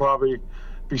that'll probably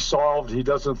be solved. He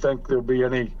doesn't think there'll be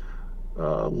any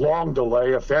long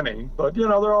delay, if any. But,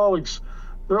 they're always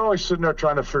sitting there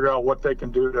trying to figure out what they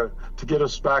can do to get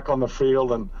us back on the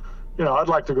field. And, I'd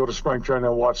like to go to spring training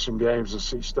and watch some games and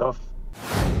see stuff.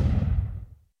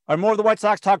 All right, more of the White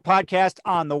Sox Talk podcast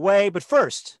on the way. But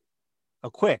first, a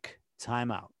quick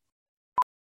timeout.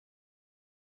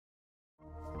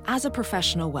 As a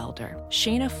professional welder,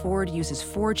 Shayna Ford uses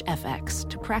Forge FX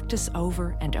to practice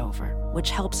over and over, which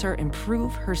helps her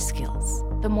improve her skills.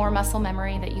 The more muscle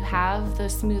memory that you have, the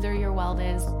smoother your weld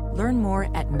is. Learn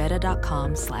more at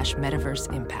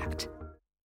meta.com/metaverseimpact.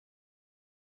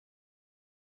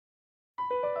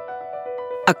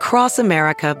 Across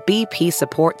America, BP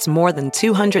supports more than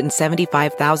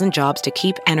 275,000 jobs to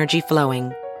keep energy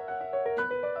flowing.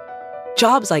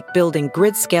 Jobs like building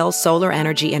grid-scale solar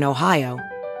energy in Ohio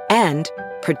and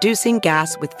producing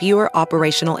gas with fewer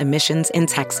operational emissions in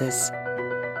Texas.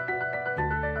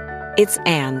 It's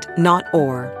and, not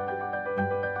or.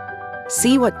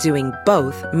 See what doing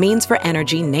both means for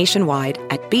energy nationwide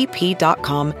at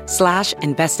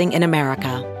bp.com/investing in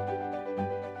America.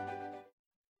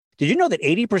 Did you know that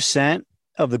 80%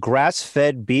 of the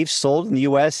grass-fed beef sold in the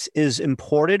U.S. is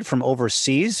imported from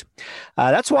overseas?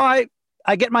 That's why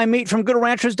I get my meat from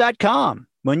GoodRanchers.com.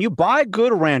 When you buy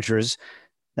Good Ranchers,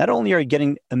 not only are you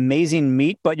getting amazing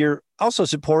meat, but you're also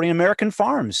supporting American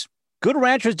farms.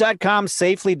 GoodRanchers.com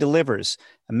safely delivers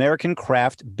American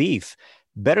craft beef,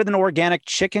 better than organic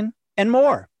chicken, and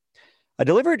more.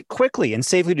 Delivered quickly and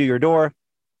safely to your door.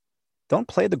 Don't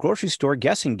play the grocery store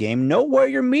guessing game. Know where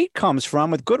your meat comes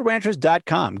from with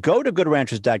GoodRanchers.com. Go to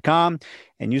GoodRanchers.com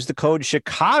and use the code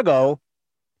Chicago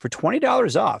for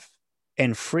 $20 off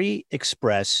and free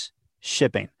express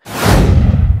shipping.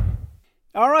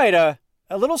 All right, a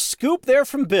little scoop there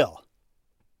from Bill.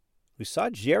 We saw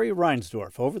Jerry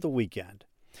Reinsdorf over the weekend.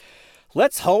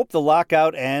 Let's hope the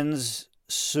lockout ends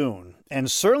soon, and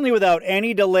certainly without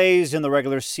any delays in the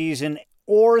regular season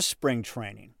or spring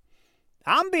training.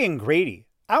 I'm being greedy.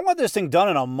 I want this thing done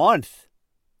in a month.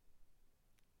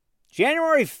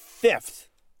 January 5th.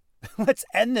 Let's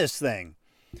end this thing.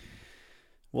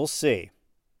 We'll see.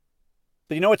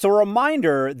 But it's a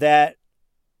reminder that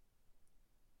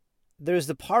there's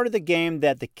the part of the game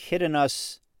that the kid in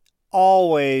us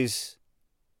always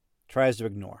tries to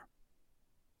ignore.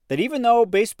 That even though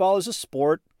baseball is a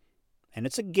sport and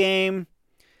it's a game,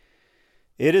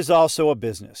 it is also a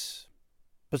business.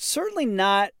 But certainly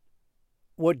not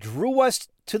what drew us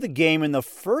to the game in the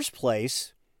first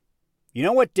place. You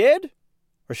know what did?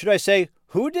 Or should I say,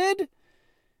 who did?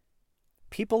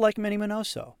 People like Minnie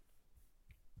Minoso.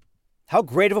 How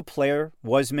great of a player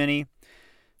was Minnie?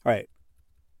 All right,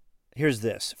 here's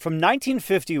this. From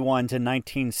 1951 to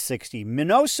 1960,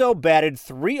 Minoso batted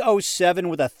 .307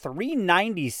 with a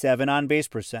 .397 on-base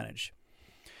percentage.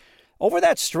 Over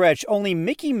that stretch, only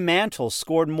Mickey Mantle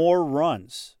scored more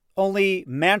runs. Only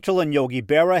Mantle and Yogi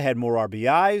Berra had more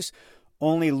RBIs.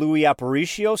 Only Louis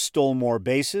Aparicio stole more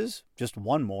bases, just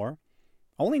one more.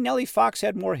 Only Nellie Fox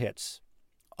had more hits.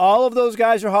 All of those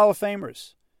guys are Hall of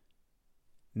Famers.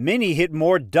 Minnie hit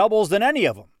more doubles than any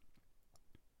of them.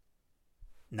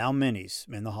 Now Minnie's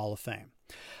in the Hall of Fame.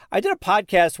 I did a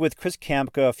podcast with Chris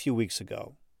Kamka a few weeks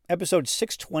ago, episode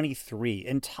 623,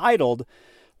 entitled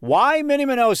Why Minnie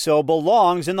Minoso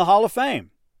Belongs in the Hall of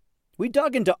Fame. We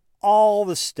dug into all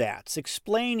the stats,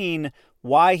 explaining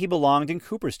why he belonged in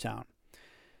Cooperstown.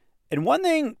 And one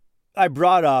thing I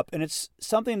brought up, and it's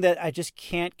something that I just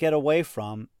can't get away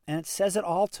from, and it says it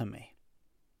all to me.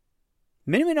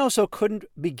 Minnie Minoso couldn't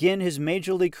begin his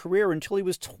major league career until he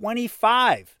was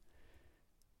 25,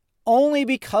 only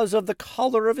because of the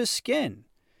color of his skin.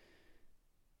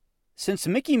 Since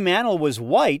Mickey Mantle was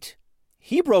white,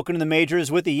 he broke into the majors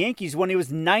with the Yankees when he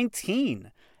was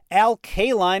 19. Al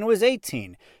Kaline was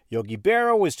 18. Yogi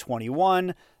Berra was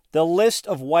 21. The list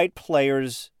of white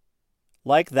players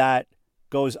like that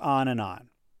goes on and on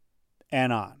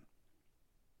and on.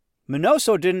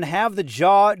 Minoso didn't have the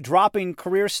jaw-dropping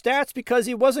career stats because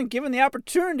he wasn't given the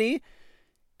opportunity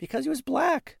because he was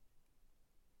black.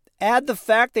 Add the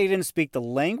fact that he didn't speak the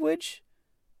language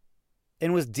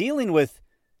and was dealing with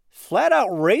flat-out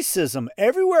racism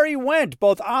everywhere he went,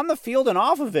 both on the field and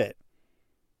off of it.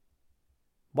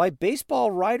 Why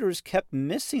baseball writers kept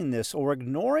missing this or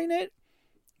ignoring it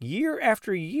year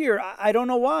after year, I don't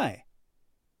know why.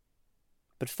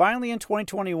 But finally in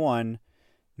 2021,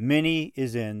 Minnie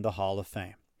is in the Hall of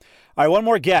Fame. All right, one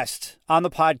more guest on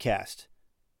the podcast.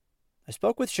 I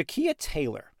spoke with Shakia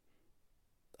Taylor,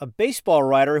 a baseball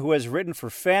writer who has written for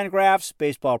Fangraphs,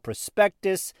 Baseball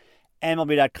Prospectus,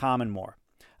 MLB.com, and more.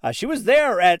 She was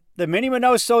there at the Minnie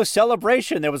Minoso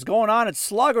celebration that was going on at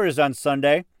Sluggers on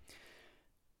Sunday.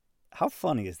 How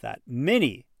funny is that?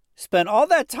 Minnie spent all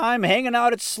that time hanging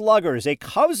out at Sluggers, a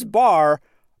Cubs bar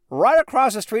right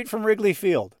across the street from Wrigley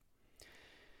Field.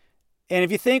 And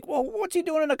if you think, well, what's he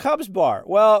doing in a Cubs bar?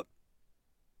 Well,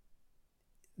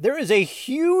 there is a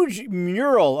huge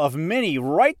mural of Minnie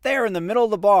right there in the middle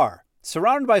of the bar,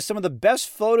 surrounded by some of the best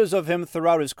photos of him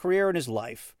throughout his career and his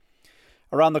life.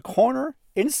 Around the corner,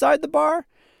 inside the bar,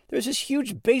 there's this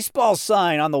huge baseball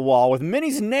sign on the wall with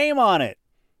Minnie's name on it.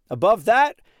 Above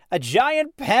that, a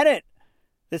giant pennant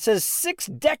that says 6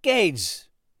 decades.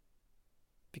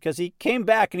 Because he came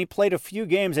back and he played a few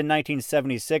games in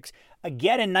 1976,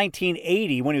 again in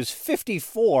 1980 when he was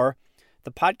 54.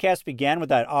 The podcast began with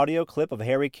that audio clip of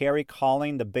Harry Carey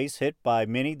calling the base hit by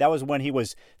Minnie. That was when he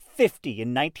was 50 in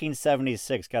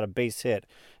 1976, got a base hit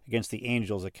against the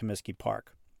Angels at Comiskey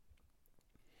Park.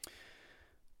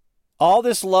 All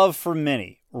this love for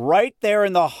Minnie, right there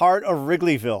in the heart of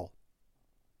Wrigleyville.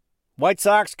 White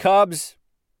Sox, Cubs.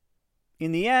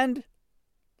 In the end,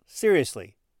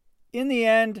 seriously, in the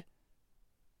end,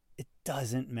 it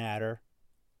doesn't matter.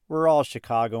 We're all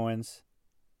Chicagoans.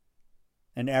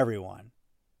 And everyone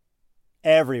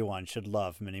should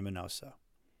love Minnie Minoso. All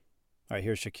right,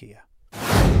 here's Shakia.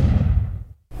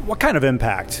 What kind of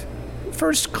impact,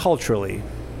 first culturally,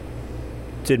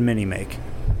 did Minnie make?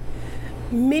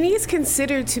 Minnie is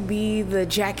considered to be the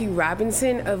Jackie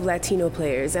Robinson of Latino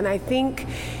players, and I think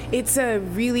it's a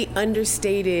really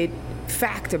understated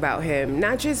fact about him,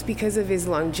 not just because of his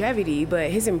longevity,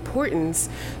 but his importance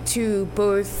to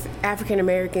both African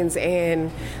Americans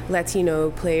and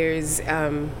Latino players,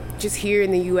 just here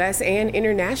in the U.S. and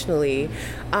internationally.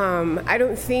 I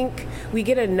don't think we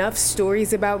get enough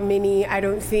stories about Minnie. I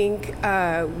don't think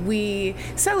we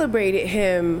celebrated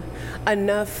him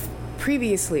enough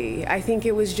previously. I think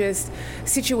it was just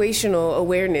situational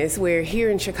awareness where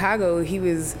here in Chicago he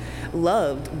was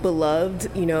loved, beloved.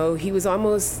 You know, he was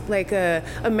almost like a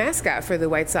mascot for the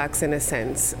White Sox in a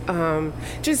sense.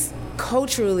 Just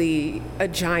culturally a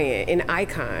giant, an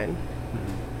icon.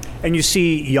 And you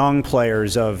see young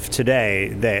players of today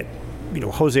that,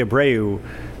 Jose Abreu,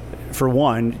 for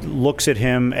one, looks at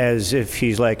him as if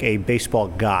he's like a baseball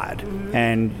god. Mm-hmm.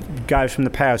 And guys from the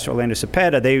past, Orlando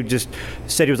Cepeda, they just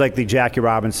said he was like the Jackie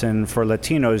Robinson for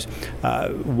Latinos.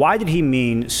 Why did he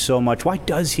mean so much? Why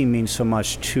does he mean so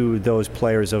much to those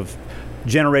players of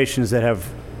generations that have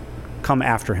come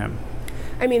after him?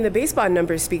 I mean, the baseball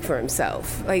numbers speak for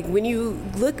himself. Like, when you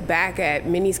look back at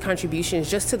Minnie's contributions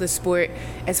just to the sport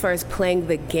as far as playing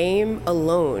the game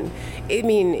alone, I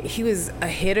mean, he was a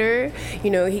hitter,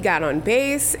 he got on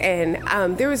base,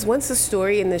 and there was once a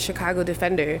story in the Chicago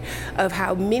Defender of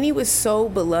how Minnie was so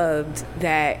beloved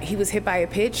that he was hit by a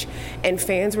pitch and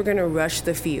fans were going to rush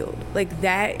the field. Like,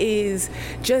 that is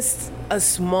just a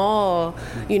small,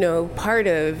 part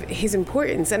of his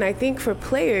importance. And I think for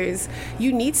players,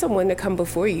 you need someone to come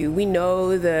before you. We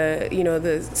know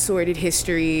the sordid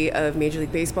history of Major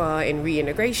League Baseball and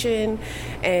reintegration.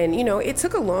 And, it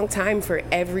took a long time for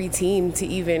every team to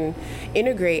even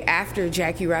integrate after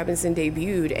Jackie Robinson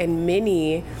debuted. And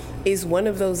Minnie is one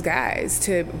of those guys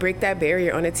to break that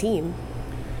barrier on a team.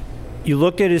 You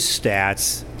looked at his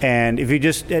stats, and if you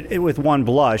just, with one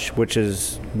blush, which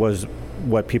was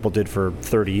what people did for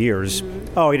 30 years,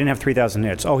 oh, he didn't have 3,000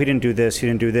 hits. Oh, he didn't do this, he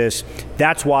didn't do this.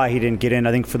 That's why he didn't get in,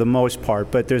 I think, for the most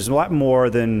part. But there's a lot more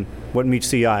than what meets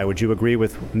the eye. Would you agree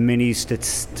with Minnie's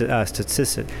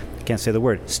statistic? I can't say the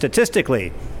word.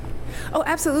 Statistically. Oh,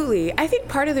 absolutely. I think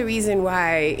part of the reason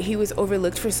why he was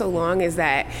overlooked for so long is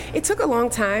that it took a long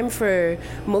time for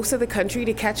most of the country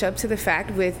to catch up to the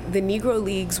fact with the Negro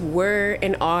Leagues were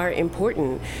and are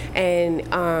important. And,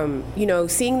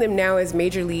 seeing them now as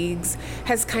major leagues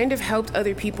has kind of helped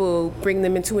other people bring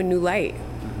them into a new light.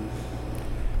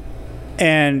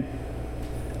 And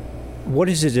what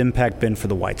has his impact been for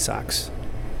the White Sox?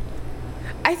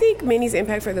 I think Minnie's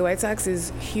impact for the White Sox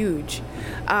is huge.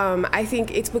 I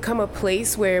think it's become a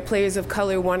place where players of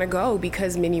color want to go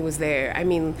because Minnie was there. I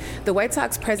mean, the White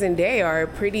Sox present day are a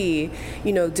pretty,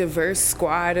 diverse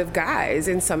squad of guys,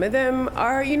 and some of them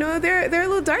are, they're a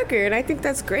little darker, and I think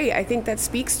that's great. I think that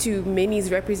speaks to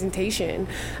Minnie's representation.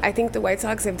 I think the White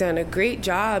Sox have done a great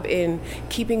job in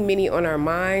keeping Minnie on our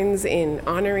minds and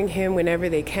honoring him whenever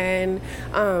they can.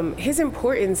 His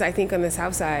importance, I think, on the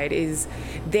South Side is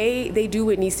they do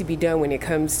what needs to be done when it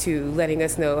comes to letting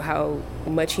us know how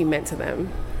much he meant to them.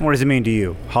 What does it mean to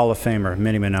you, Hall of Famer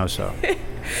Minnie Minoso?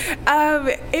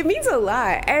 It means a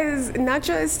lot as not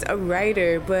just a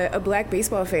writer, but a black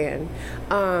baseball fan.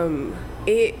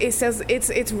 It says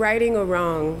it's righting a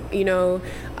wrong.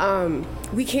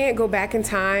 We can't go back in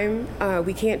time.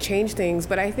 We can't change things.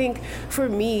 But I think for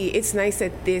me, it's nice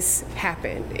that this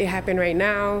happened. It happened right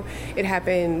now. It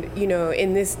happened,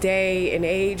 in this day and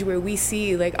age where we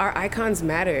see like our icons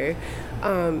matter.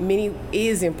 Minnie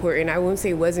is important. I won't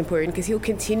say was important because he'll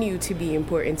continue to be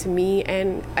important to me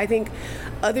and I think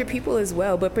other people as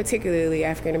well, but particularly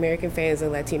African American fans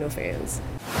and Latino fans.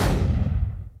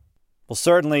 Well,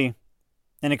 certainly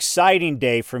an exciting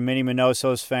day for Minnie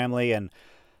Minoso's family and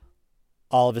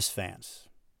all of his fans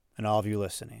and all of you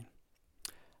listening.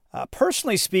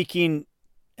 Personally speaking,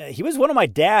 he was one of my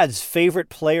dad's favorite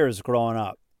players growing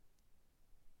up.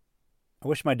 I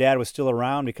wish my dad was still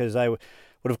around because I would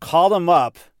have called him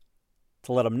up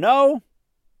to let him know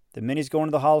that Minnie's going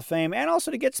to the Hall of Fame and also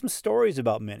to get some stories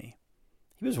about Minnie.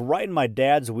 He was right in my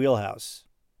dad's wheelhouse.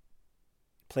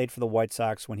 He played for the White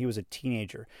Sox when he was a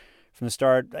teenager. From the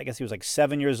start, I guess he was like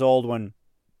 7 years old when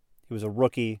he was a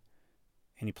rookie,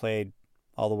 and he played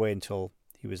all the way until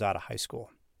he was out of high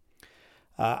school.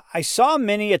 I saw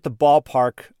Minnie at the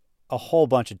ballpark a whole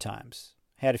bunch of times.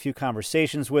 Had a few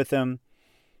conversations with him.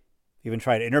 Even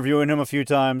tried interviewing him a few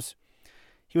times.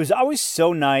 He was always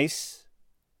so nice,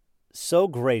 so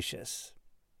gracious.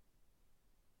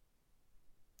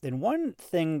 And one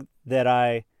thing that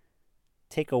I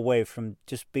take away from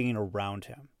just being around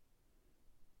him,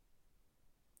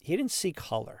 he didn't see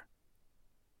color.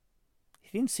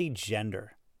 He didn't see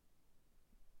gender.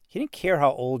 He didn't care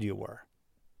how old you were.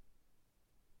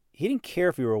 He didn't care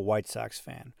if you were a White Sox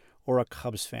fan or a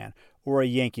Cubs fan or a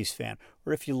Yankees fan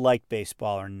or if you liked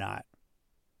baseball or not.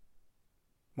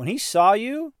 When he saw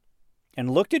you and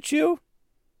looked at you,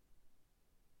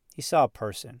 he saw a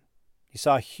person. He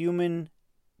saw a human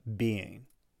being.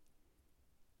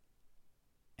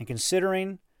 And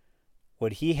considering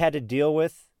what he had to deal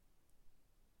with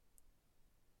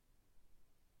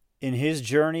in his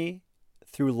journey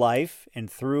through life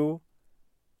and through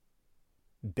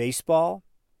baseball,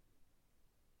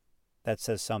 that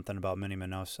says something about Minnie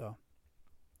Minoso.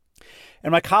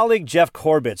 And my colleague Jeff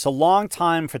Corbett, a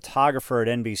longtime photographer at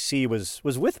NBC, was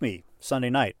with me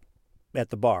Sunday night at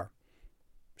the bar,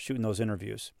 shooting those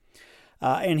interviews.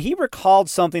 And he recalled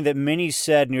something that Minnie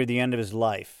said near the end of his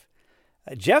life.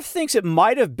 Jeff thinks it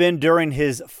might have been during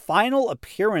his final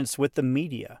appearance with the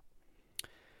media.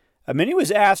 Minnie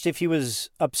was asked if he was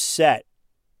upset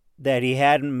that he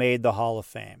hadn't made the Hall of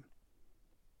Fame.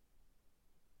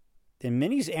 And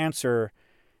Minnie's answer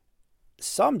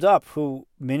summed up who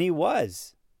Minnie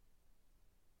was.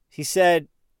 He said,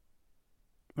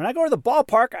 when I go to the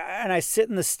ballpark and I sit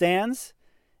in the stands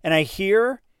and I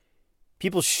hear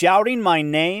people shouting my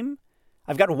name,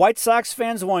 I've got White Sox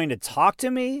fans wanting to talk to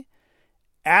me,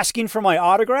 asking for my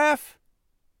autograph,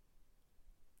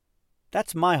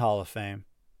 that's my Hall of Fame.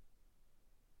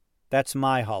 That's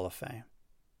my Hall of Fame.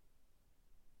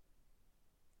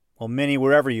 well, many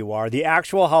wherever you are, the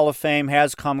actual Hall of Fame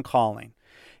has come calling.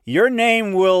 Your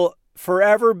name will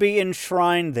forever be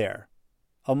enshrined there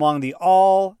among the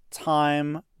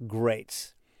all-time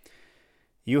greats.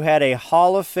 You had a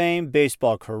Hall of Fame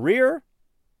baseball career,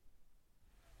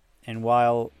 and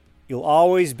while you'll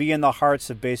always be in the hearts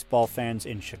of baseball fans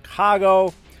in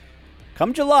Chicago,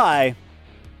 come July,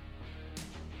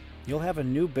 you'll have a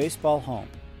new baseball home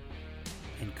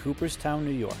in Cooperstown,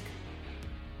 New York.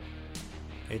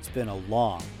 It's been a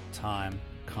long time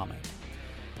coming.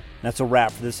 That's a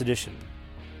wrap for this edition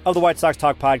of the White Sox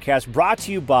Talk Podcast, brought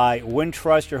to you by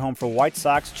Wintrust, your home for White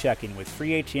Sox checking with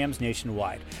free ATMs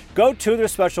nationwide. Go to their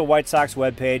special White Sox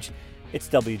webpage. It's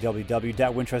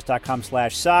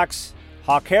www.wintrust.com/Sox.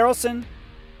 Hawk Harrelson,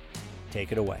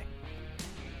 take it away.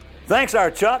 Thanks,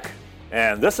 Art Chuck.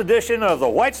 And this edition of the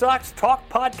White Sox Talk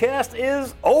Podcast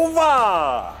is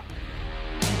over.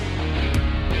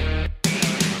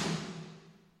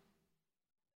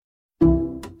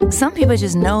 Some people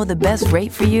just know the best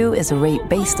rate for you is a rate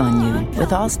based on you with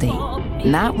Allstate.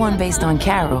 Not one based on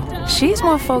Carol. She's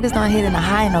more focused on hitting a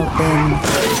high note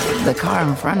than the car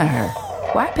in front of her.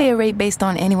 Why pay a rate based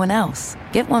on anyone else?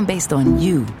 Get one based on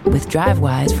you with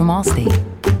DriveWise from Allstate.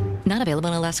 Not available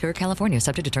in Alaska or California,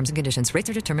 subject to terms and conditions. Rates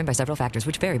are determined by several factors,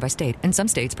 which vary by state. In some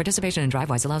states, participation in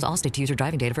DriveWise allows Allstate to use your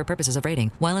driving data for purposes of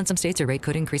rating. While in some states, your rate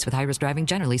could increase with high-risk driving.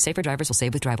 Generally, safer drivers will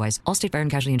save with DriveWise. Allstate Fire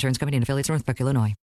and Casualty Insurance Company and affiliates, Northbrook, Illinois.